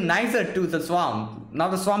have been nicer to the swamp. Now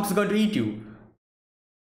the swamp's going to eat you.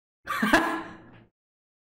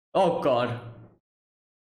 Oh god.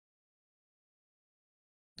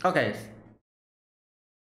 Okay.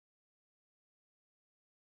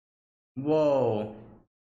 Whoa.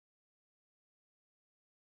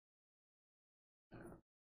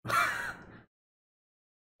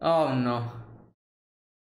 Oh no.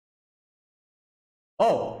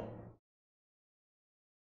 Oh.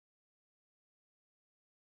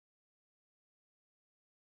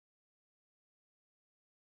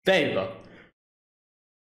 There you go.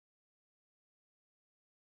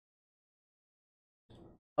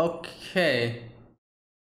 Okay.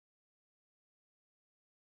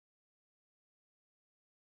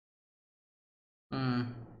 Hmm.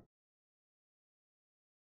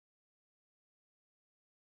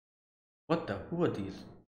 What the? Who are these?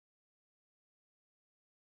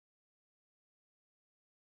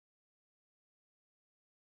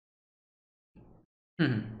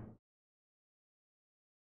 Hmm.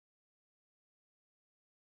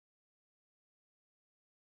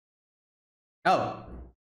 Oh.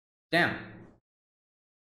 Damn.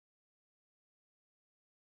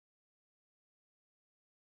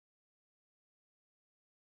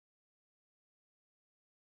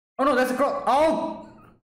 Oh no, that's a crow. Oh.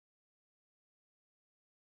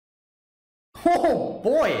 Oh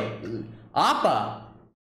boy. Appa.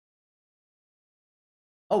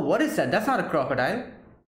 Oh, what is that? That's not a crocodile.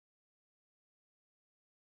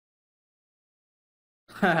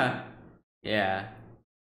 Yeah.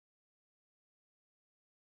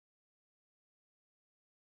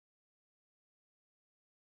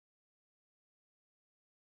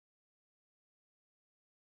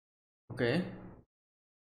 Okay.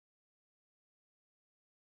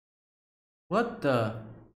 What the?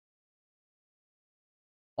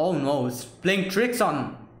 Oh no, it's playing tricks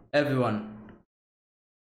on everyone.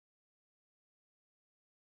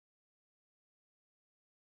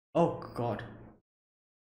 Oh god.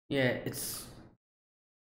 Yeah, it's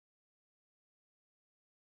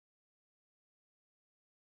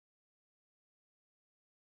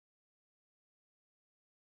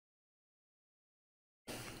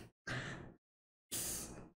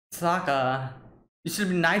Saka. You should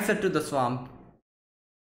be nicer to the swamp.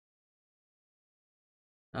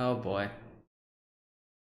 Oh boy.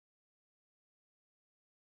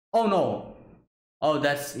 Oh no. Oh,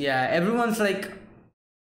 that's yeah. Everyone's like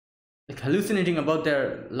hallucinating about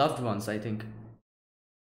their loved ones, I think.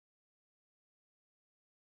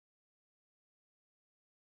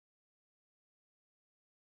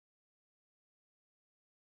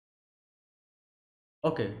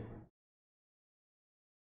 Okay.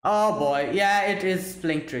 Oh boy. Yeah, it is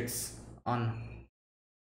playing tricks on.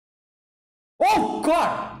 Oh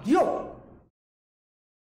god. Yo.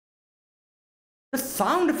 The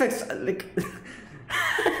sound effects like.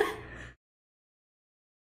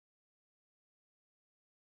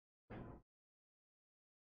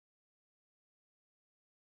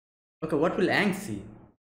 Okay, what will Aang see?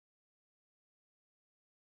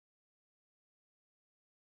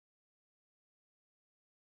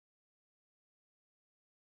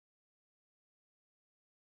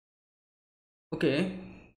 Okay.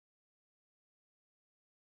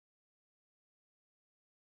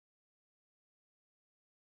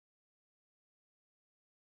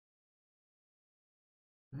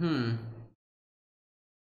 Hmm.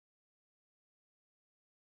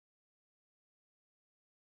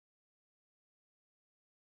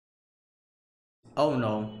 Oh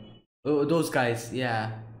no. Oh, those guys,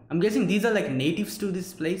 yeah. I'm guessing these are like natives to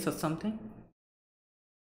this place or something.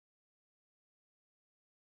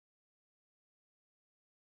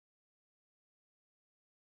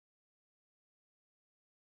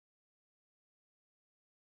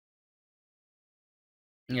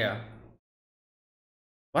 Yeah.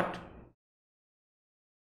 What?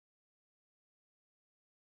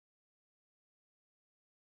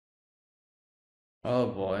 Oh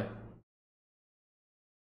boy.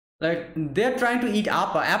 Like they're trying to eat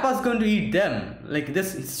Appa. Appa's going to eat them. Like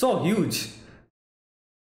this is so huge.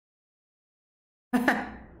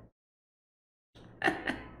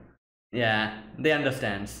 Yeah, they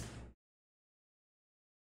understands.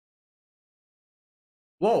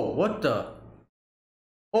 Whoa, what the?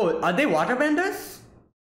 Oh, are they waterbenders?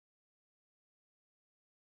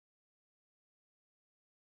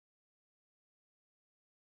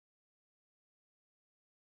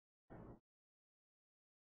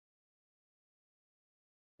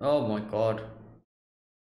 Oh my god.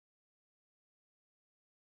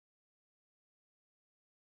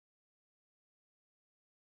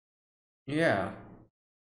 Yeah.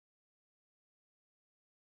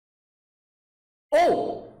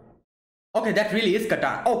 Oh! Okay, that really is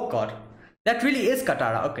Katara. Oh god. That really is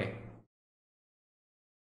Katara. Okay.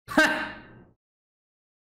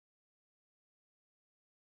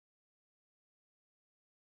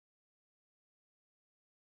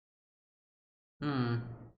 Hmm.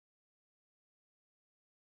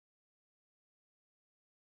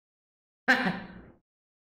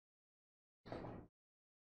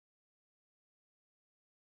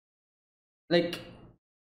 Like,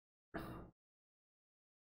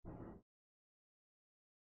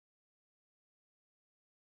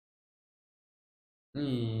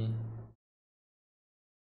 hmm.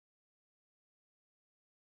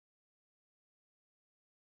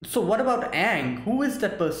 So what about Aang? Who is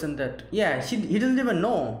that person that? Yeah, he doesn't even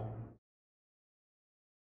know.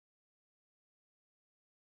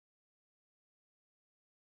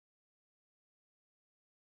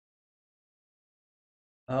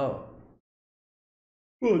 Oh.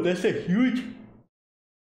 Oh, that's a huge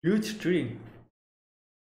tree.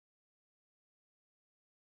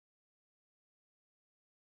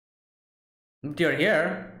 But you're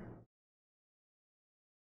here.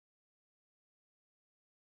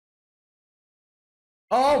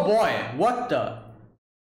 Oh boy, what the?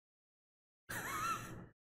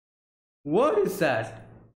 What is that?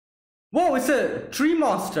 Whoa, it's a tree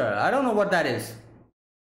monster. I don't know what that is.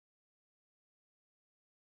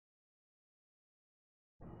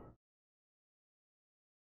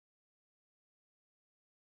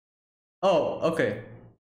 Oh, okay.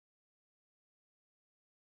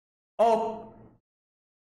 Oh,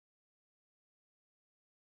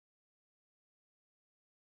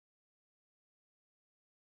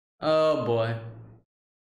 oh boy.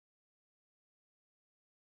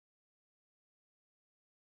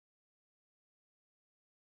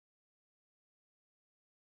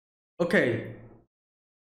 Okay.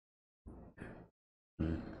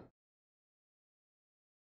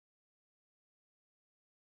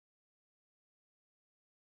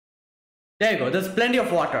 There you go. There's plenty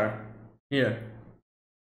of water here.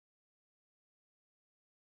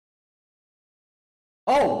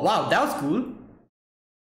 Oh, wow, that was cool.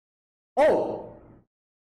 Oh,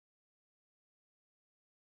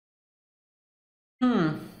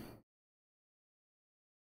 hmm.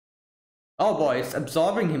 Oh boy, it's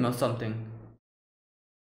absorbing him or something.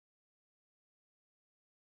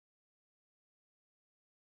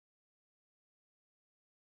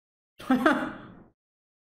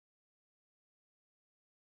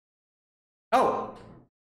 Oh,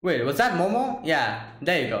 wait, was that Momo? Yeah,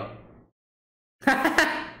 there you go.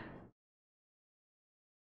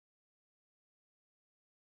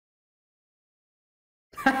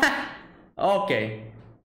 Okay.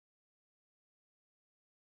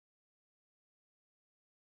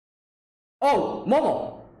 Oh,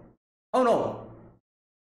 Momo. Oh no.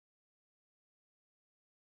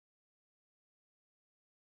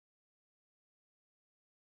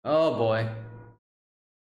 Oh boy.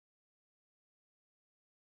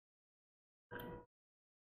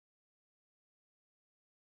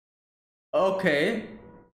 Okay.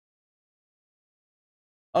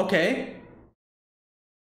 Okay.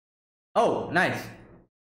 Oh, nice.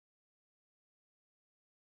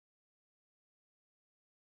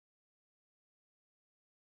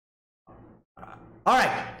 All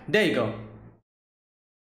right, there you go.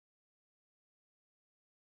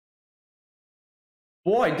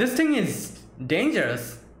 Boy, this thing is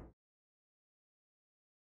dangerous.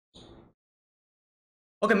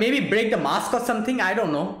 Okay, maybe break the mask or something. I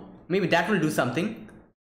don't know. Maybe that will do something.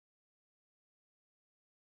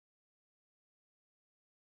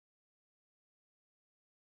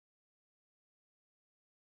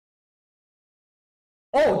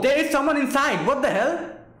 Oh, there is someone inside. What the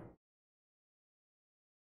hell?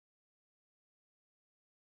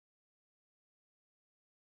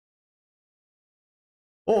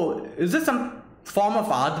 Oh, is this some form of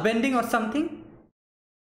earth bending or something?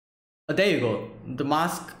 Oh, there you go. The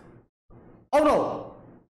mask. Oh no!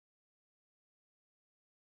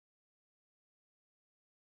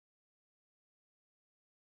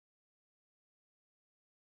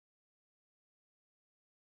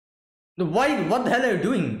 Why? What the hell are you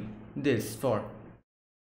doing this for?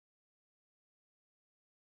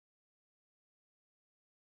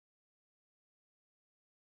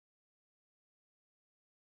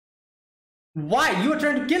 Why? You are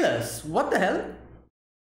trying to kill us? What the hell?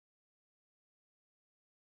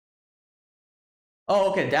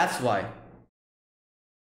 Oh, okay, that's why.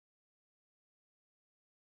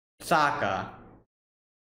 Saka.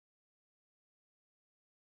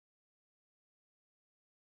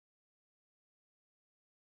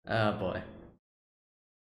 Oh boy.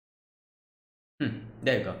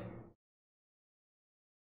 There you go.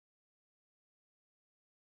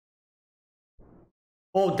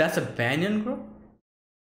 Oh, that's a banyan group?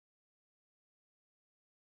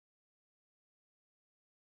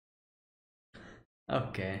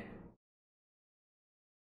 Okay.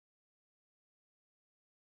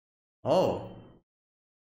 Oh.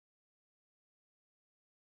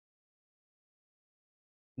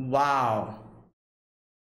 Wow.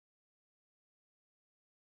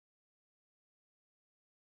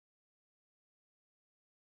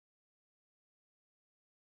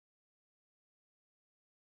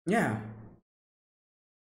 Yeah.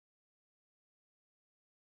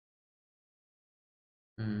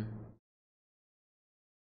 Mm.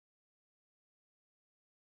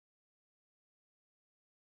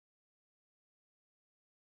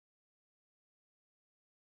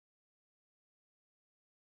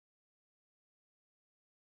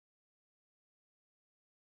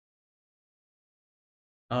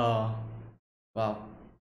 Oh. Wow.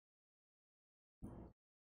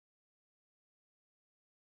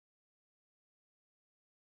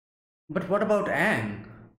 But what about Aang?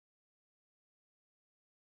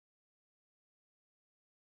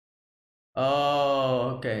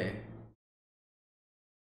 Oh, okay.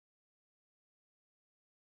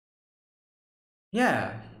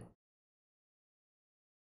 Yeah.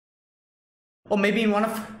 Or maybe in one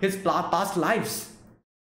of his past lives.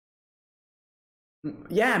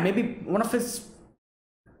 Yeah, maybe one of his.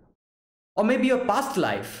 Or maybe your past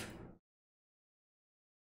life.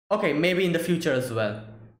 Okay, maybe in the future as well.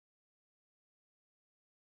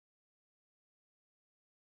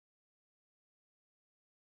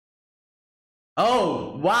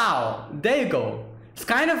 Oh, wow. There you go. It's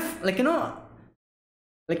kind of like,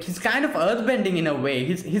 like he's kind of earthbending in a way.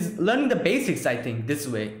 He's learning the basics, I think, this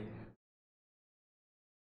way.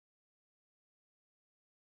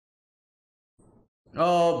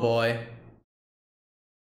 Oh boy.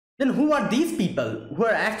 Then who are these people who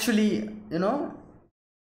are actually,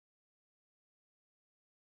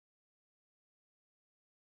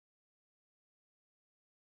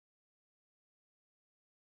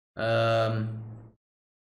 um,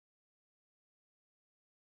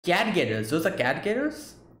 cat gators? Those are cat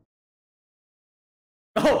gators?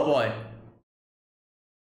 Oh boy.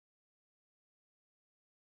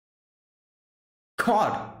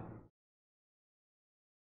 God.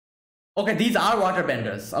 Okay, these are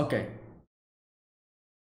waterbenders. Okay.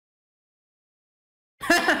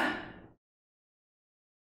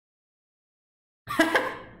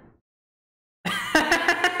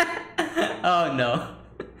 Oh no.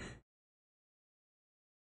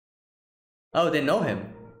 Oh, they know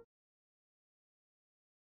him.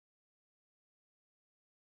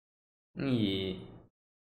 Yeah.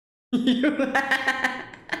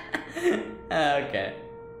 Okay.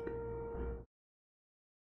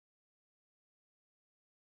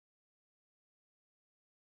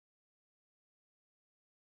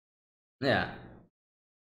 Yeah.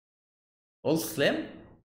 Old Slim?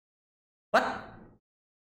 What?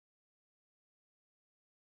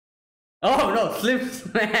 Oh no, Slim's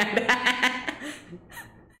mad.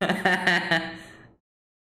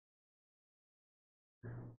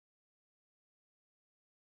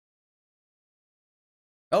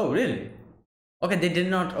 Oh really? Okay, they did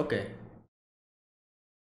not. Okay.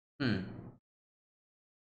 Hmm.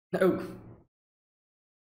 Oh.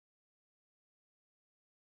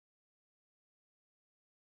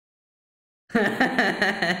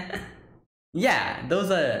 Yeah,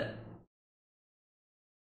 those are.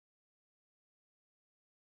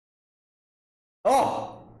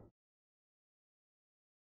 Oh.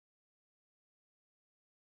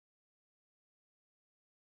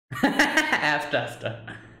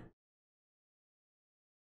 After.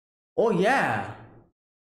 Oh yeah.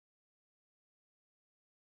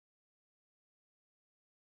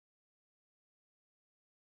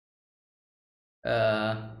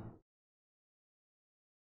 Uh,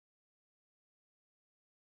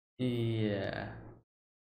 yeah.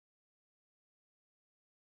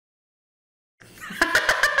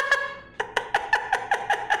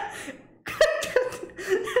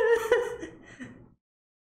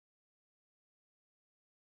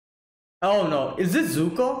 Oh no, is this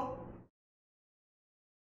Zuko?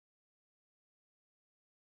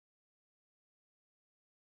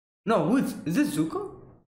 No, is this Zuko?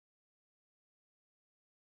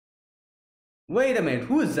 Wait a minute,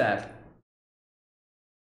 who is that?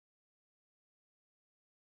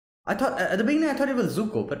 I thought at the beginning I thought it was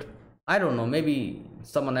Zuko, but I don't know, maybe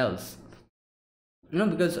someone else.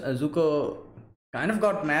 Because Zuko kind of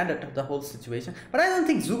got mad at the whole situation, but I don't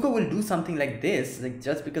think Zuko will do something like this, like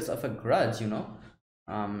just because of a grudge.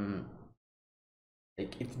 Um,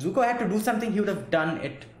 like if Zuko had to do something, he would have done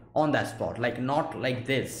it on that spot, like not like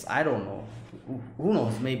this. I don't know. Who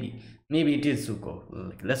knows? Maybe it is Zuko.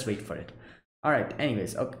 Like, let's wait for it. All right.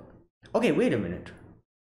 Anyways, okay. Okay, wait a minute.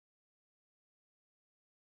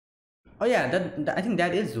 Oh yeah, I think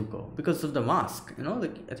that is Zuko because of the mask.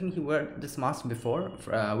 Like I think he wore this mask before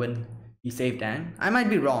when he saved Aang. I might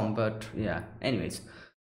be wrong, but yeah. Anyways,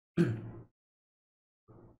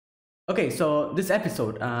 okay. So this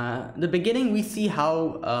episode, the beginning, we see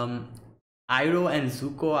how Iroh and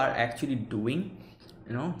Zuko are actually doing.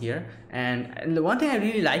 Here, and the one thing I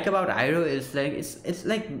really like about Iroh is like it's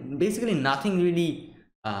like basically nothing really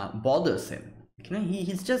bothers him.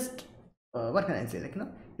 He's just what can I say? Like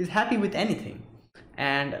he's happy with anything,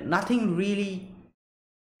 and nothing really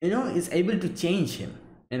is able to change him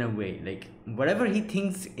in a way. Like whatever he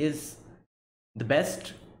thinks is the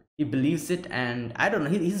best, he believes it, and I don't know.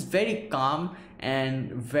 He's very calm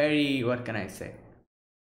and very, what can I say?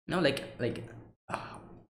 Like uh,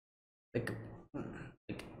 like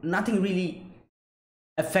like nothing really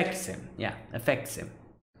affects him. Yeah, affects him.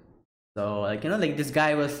 So like this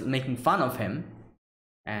guy was making fun of him,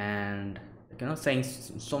 and saying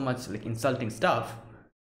so much like insulting stuff,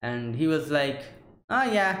 and he was like, oh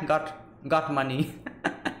yeah, got money.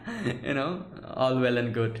 All well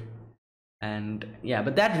and good. And yeah,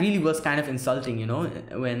 but that really was kind of insulting,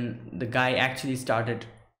 when the guy actually started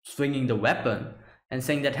swinging the weapon and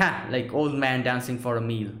saying that, ha, like old man dancing for a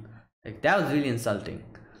meal. Like that was really insulting.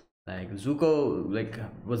 Like Zuko like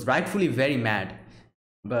was rightfully very mad,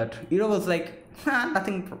 but Hiro was like,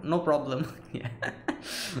 nothing, no problem. Yeah.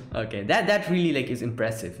 Okay, that really like is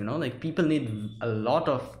impressive. Like people need a lot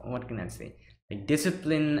of, what can I say, like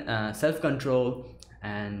discipline, self-control,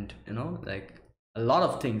 and like a lot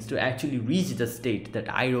of things to actually reach the state that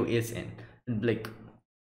Iroh is in. And like,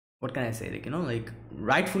 what can I say, like like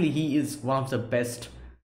rightfully he is one of the best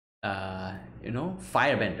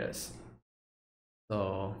firebenders.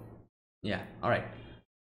 So yeah, all right.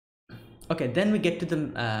 Okay, then we get to the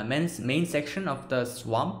main section of the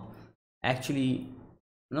swamp, actually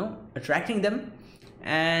attracting them.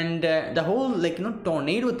 And the whole like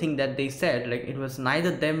tornado thing that they said, like it was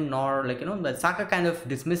neither them nor like but Sokka kind of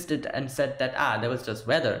dismissed it and said that that was just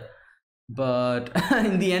weather. But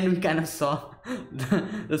in the end we kind of saw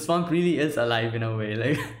the swamp really is alive in a way.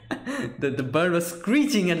 Like the bird was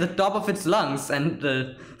screeching at the top of its lungs, and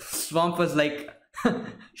the swamp was like,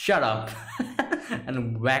 shut up,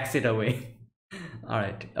 and whacks it away. All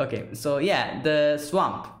right, okay, so yeah, the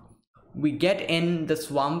swamp, we get in the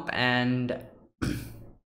swamp, and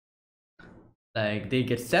like they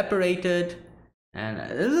get separated. And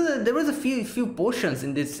there was a few portions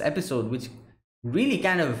in this episode which really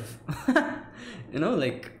kind of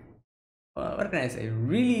like what can I say,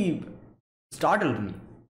 really startled me.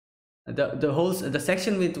 The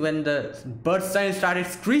section with when the bird started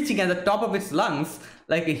screeching at the top of its lungs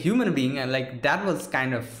like a human being, and like that was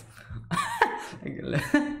kind of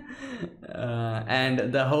and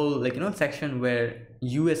the whole like section where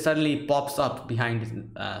US suddenly pops up behind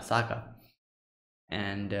Sokka.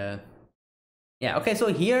 And yeah, okay,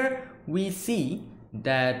 so here we see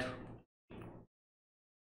that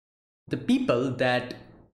the people that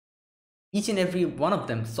each and every one of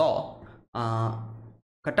them saw,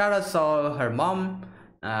 Katara saw her mom,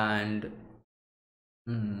 and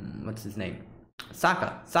what's his name,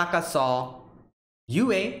 Sokka saw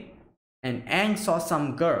Yue, and Aang saw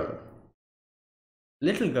some girl,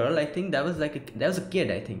 little girl. I think that was like that was a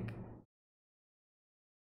kid, I think.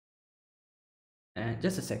 And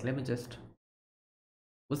just a sec, let me just,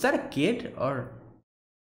 was that a kid or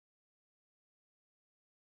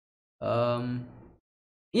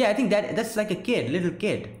Yeah, I think that's like a kid, little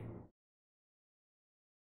kid.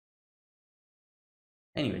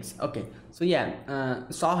 Anyways, okay, so yeah,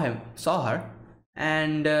 saw her,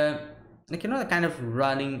 and like, kind of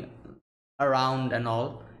running around and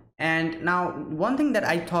all. And now one thing that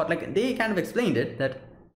I thought, like, they kind of explained it, that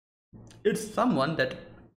it's someone that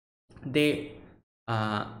they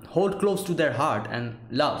hold close to their heart and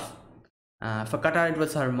love. For Qatar, it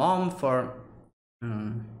was her mom.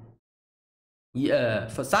 Um,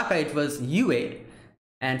 for Saka, it was Yue,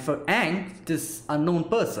 and for Aang, this unknown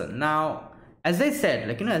person. Now, as they said,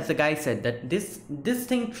 like, as the guy said, that this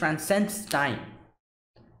thing transcends time.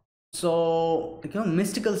 So, like,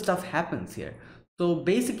 mystical stuff happens here. So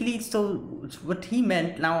basically, so what he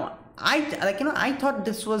meant, now I, like, I thought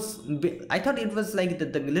this was, I thought it was like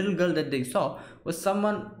the little girl that they saw was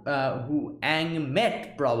someone who Aang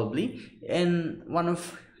met probably in one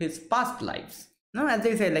of his past lives. No, as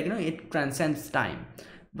they say, like, it transcends time.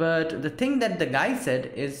 But the thing that the guy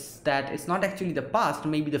said is that it's not actually the past,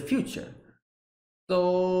 maybe the future.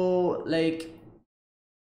 So, like,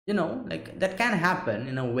 like, that can happen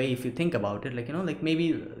in a way if you think about it. Like, like,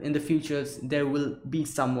 maybe in the futures there will be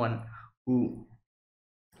someone who,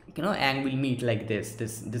 Aang will meet, like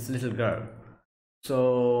this little girl.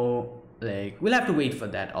 So, like, we'll have to wait for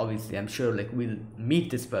that. Obviously, I'm sure, like, we'll meet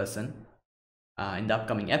this person in the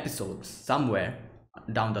upcoming episodes somewhere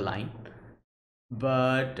down the line.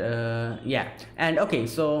 But yeah. And okay,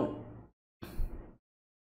 so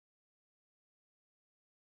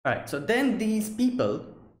all right, so then these people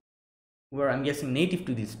who are, I'm guessing, native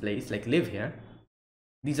to this place, like, live here.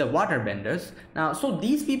 These are waterbenders. Now, so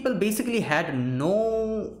these people basically had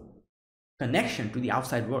no connection to the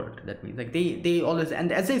outside world. That means, like, they always,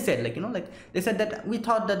 and as they said, like, like, they said that we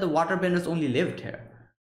thought that the waterbenders only lived here,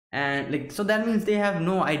 and, like, so that means they have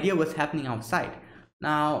no idea what's happening outside.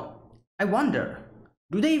 Now, I wonder,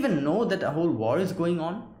 do they even know that a whole war is going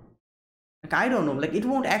on? Like, I don't know, like, it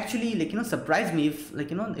won't actually, like, surprise me if,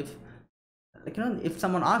 like, if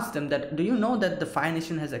someone asks them that, do you know that the Fire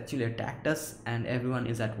Nation has actually attacked us and everyone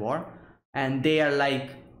is at war? And they are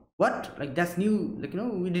like, what? Like, that's new, like,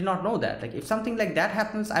 we did not know that. Like, if something like that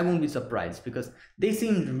happens, I won't be surprised, because they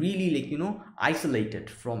seem really, like, isolated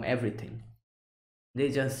from everything. They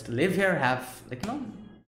just live here, have, like,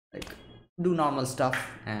 like, do normal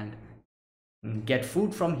stuff and get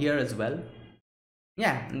food from here as well.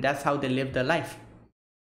 Yeah, and that's how they live their life.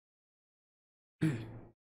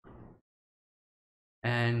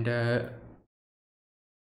 And okay,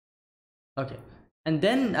 and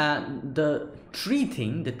then the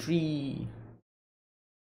tree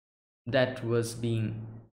that was being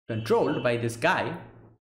controlled by this guy,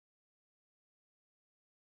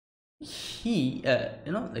 he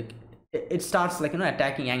like, it starts, like,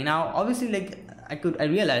 attacking Aang. Now, obviously, like, I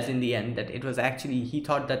realized in the end that it was actually, he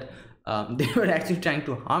thought that they were actually trying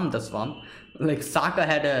to harm the swamp. Like, Sokka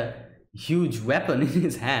had a huge weapon in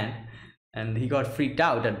his hand, and he got freaked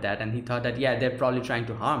out at that, and he thought that, yeah, they're probably trying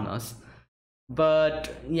to harm us. But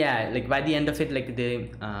yeah, like, by the end of it, like, the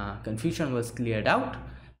confusion was cleared out.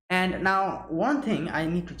 And now, one thing I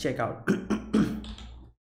need to check out.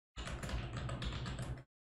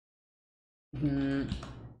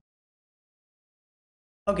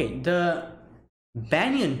 Okay, the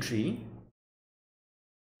banyan tree,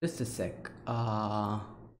 just a sec.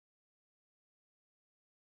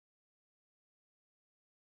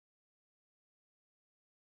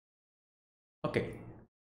 Okay,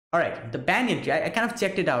 all right, the banyan tree, I kind of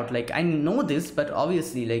checked it out. Like, I know this, but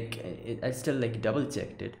obviously, like, I still, like, double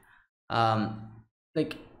checked it.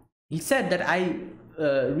 Like, he said that I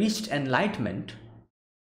reached enlightenment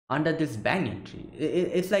under this banyan tree.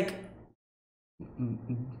 It's like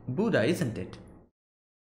Buddha, isn't it?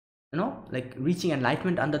 Like, reaching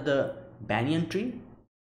enlightenment under the banyan tree.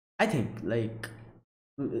 I think, like,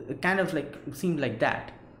 it kind of, like, seemed like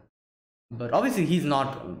that. But obviously he's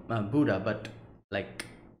not Buddha, but, like,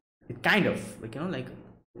 it kind of, like,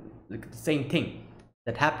 like the same thing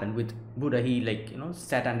that happened with Buddha. He, like,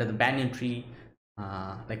 sat under the banyan tree,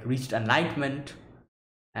 like, reached enlightenment.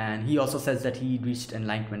 And he also says that he reached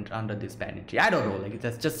enlightenment under this banyan tree. I don't know, like,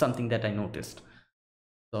 that's just something that I noticed.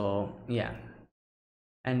 So yeah,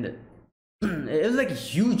 and it was like a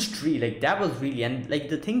huge tree, like, that was really, and, like,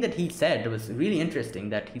 the thing that he said was really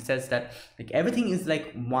interesting, that he says that, like, everything is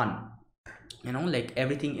like one, like,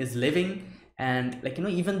 everything is living, and, like,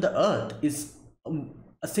 even the earth is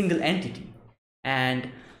a single entity, and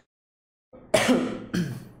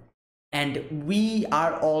and we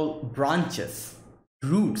are all branches,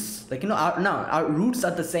 roots, like, our roots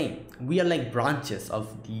are the same. We are like branches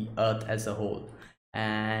of the earth as a whole,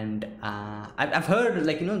 And I've heard,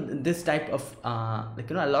 like, this type of like,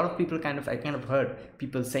 a lot of people I kind of heard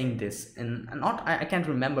people saying this, and not, I can't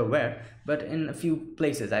remember where, but in a few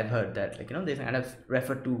places I've heard that, like, they kind of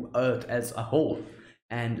refer to Earth as a whole,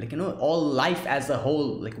 and, like, all life as a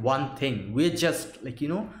whole, like one thing. We're just, like,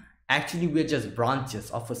 actually we're just branches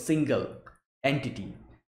of a single entity,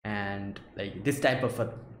 and like this type of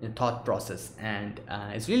a thought process. And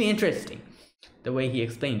it's really interesting the way he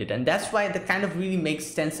explained it, and that's why that kind of really makes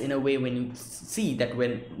sense in a way when you see that,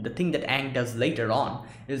 when the thing that Aang does later on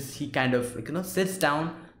is he kind of, like, sits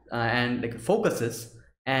down and, like, focuses,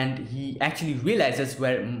 and he actually realizes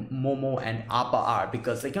where Momo and Appa are,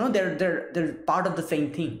 because, like, they're part of the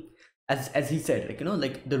same thing, as he said, like,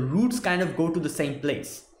 like the roots kind of go to the same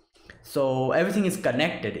place, so everything is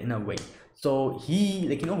connected in a way. So he,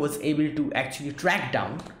 like, was able to actually track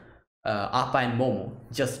down Appa and Momo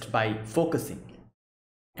just by focusing.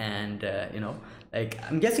 And like,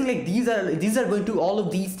 I'm guessing, like, these are going to, all of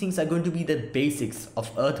these things are going to be the basics of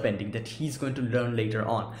earthbending that he's going to learn later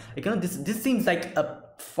on. Like, this seems like a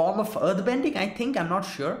form of earthbending, I think. I'm not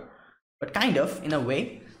sure, but kind of, in a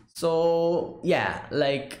way. So yeah,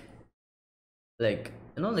 like like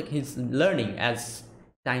he's learning as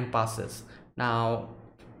time passes. Now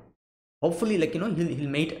hopefully, like, he'll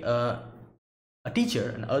meet a teacher,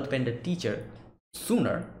 an earthbender teacher,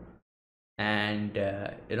 sooner, and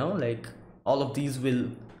like, all of these will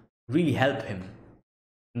really help him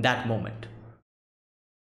in that moment.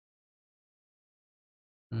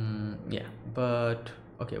 Yeah, but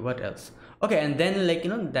okay, what else? Okay, and then, like,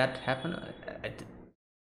 that happened.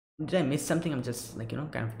 Did I miss something? I'm just, like,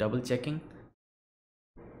 kind of double checking.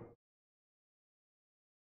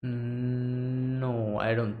 No,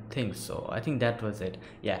 I don't think so. I think that was it.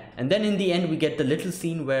 Yeah, and then in the end we get the little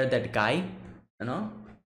scene where that guy,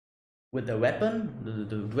 with the weapon,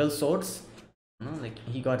 the dual swords, like,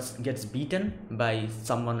 he gets beaten by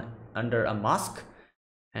someone under a mask.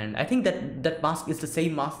 And I think that mask is the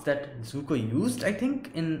same mask that Zuko used, I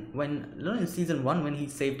think, in season 1 when he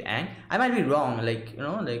saved Aang. I might be wrong, like,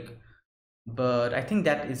 like, but I think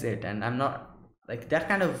that is it. And I'm not, like, that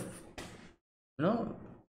kind of,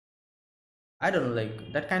 I don't know,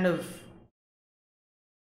 like, that kind of,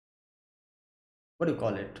 what do you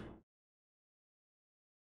call it?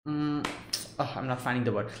 Oh, I'm not finding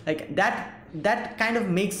the word. Like, that kind of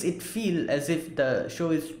makes it feel as if the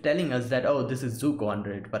show is telling us that, oh, this is Zuko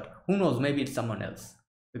under it, but who knows, maybe it's someone else,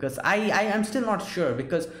 because I am still not sure,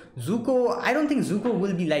 because Zuko, I don't think Zuko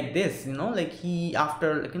will be like this, like, he,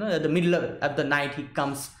 after, like, at the middle of the night, he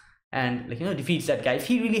comes and, like, defeats that guy. If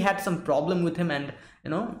he really had some problem with him and,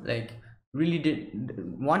 like, really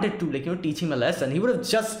wanted to, like, teach him a lesson, he would have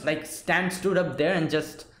just, like, stood up there and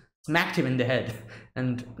just smacked him in the head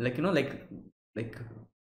and, like, like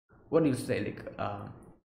what do you say, like,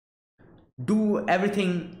 do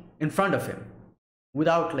everything in front of him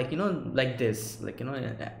without, like, like this, like,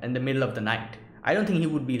 in the middle of the night. I don't think he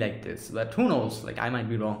would be like this, but who knows, like, I might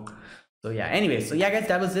be wrong. So yeah, anyway, so yeah guys,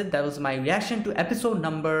 that was it. That was my reaction to episode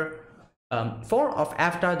number 4 of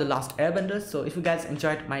Avatar: The Last Airbender. So if you guys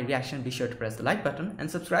enjoyed my reaction, be sure to press the like button and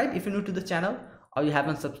subscribe if you're new to the channel or you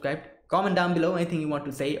haven't subscribed. Comment down below anything you want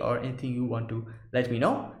to say or anything you want to let me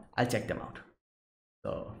know. I'll check them out.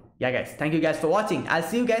 So yeah guys, thank you guys for watching. I'll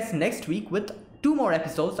see you guys next week with 2 more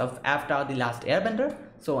episodes of Avatar: The Last Airbender.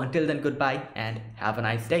 So until then, goodbye and have a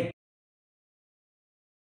nice day.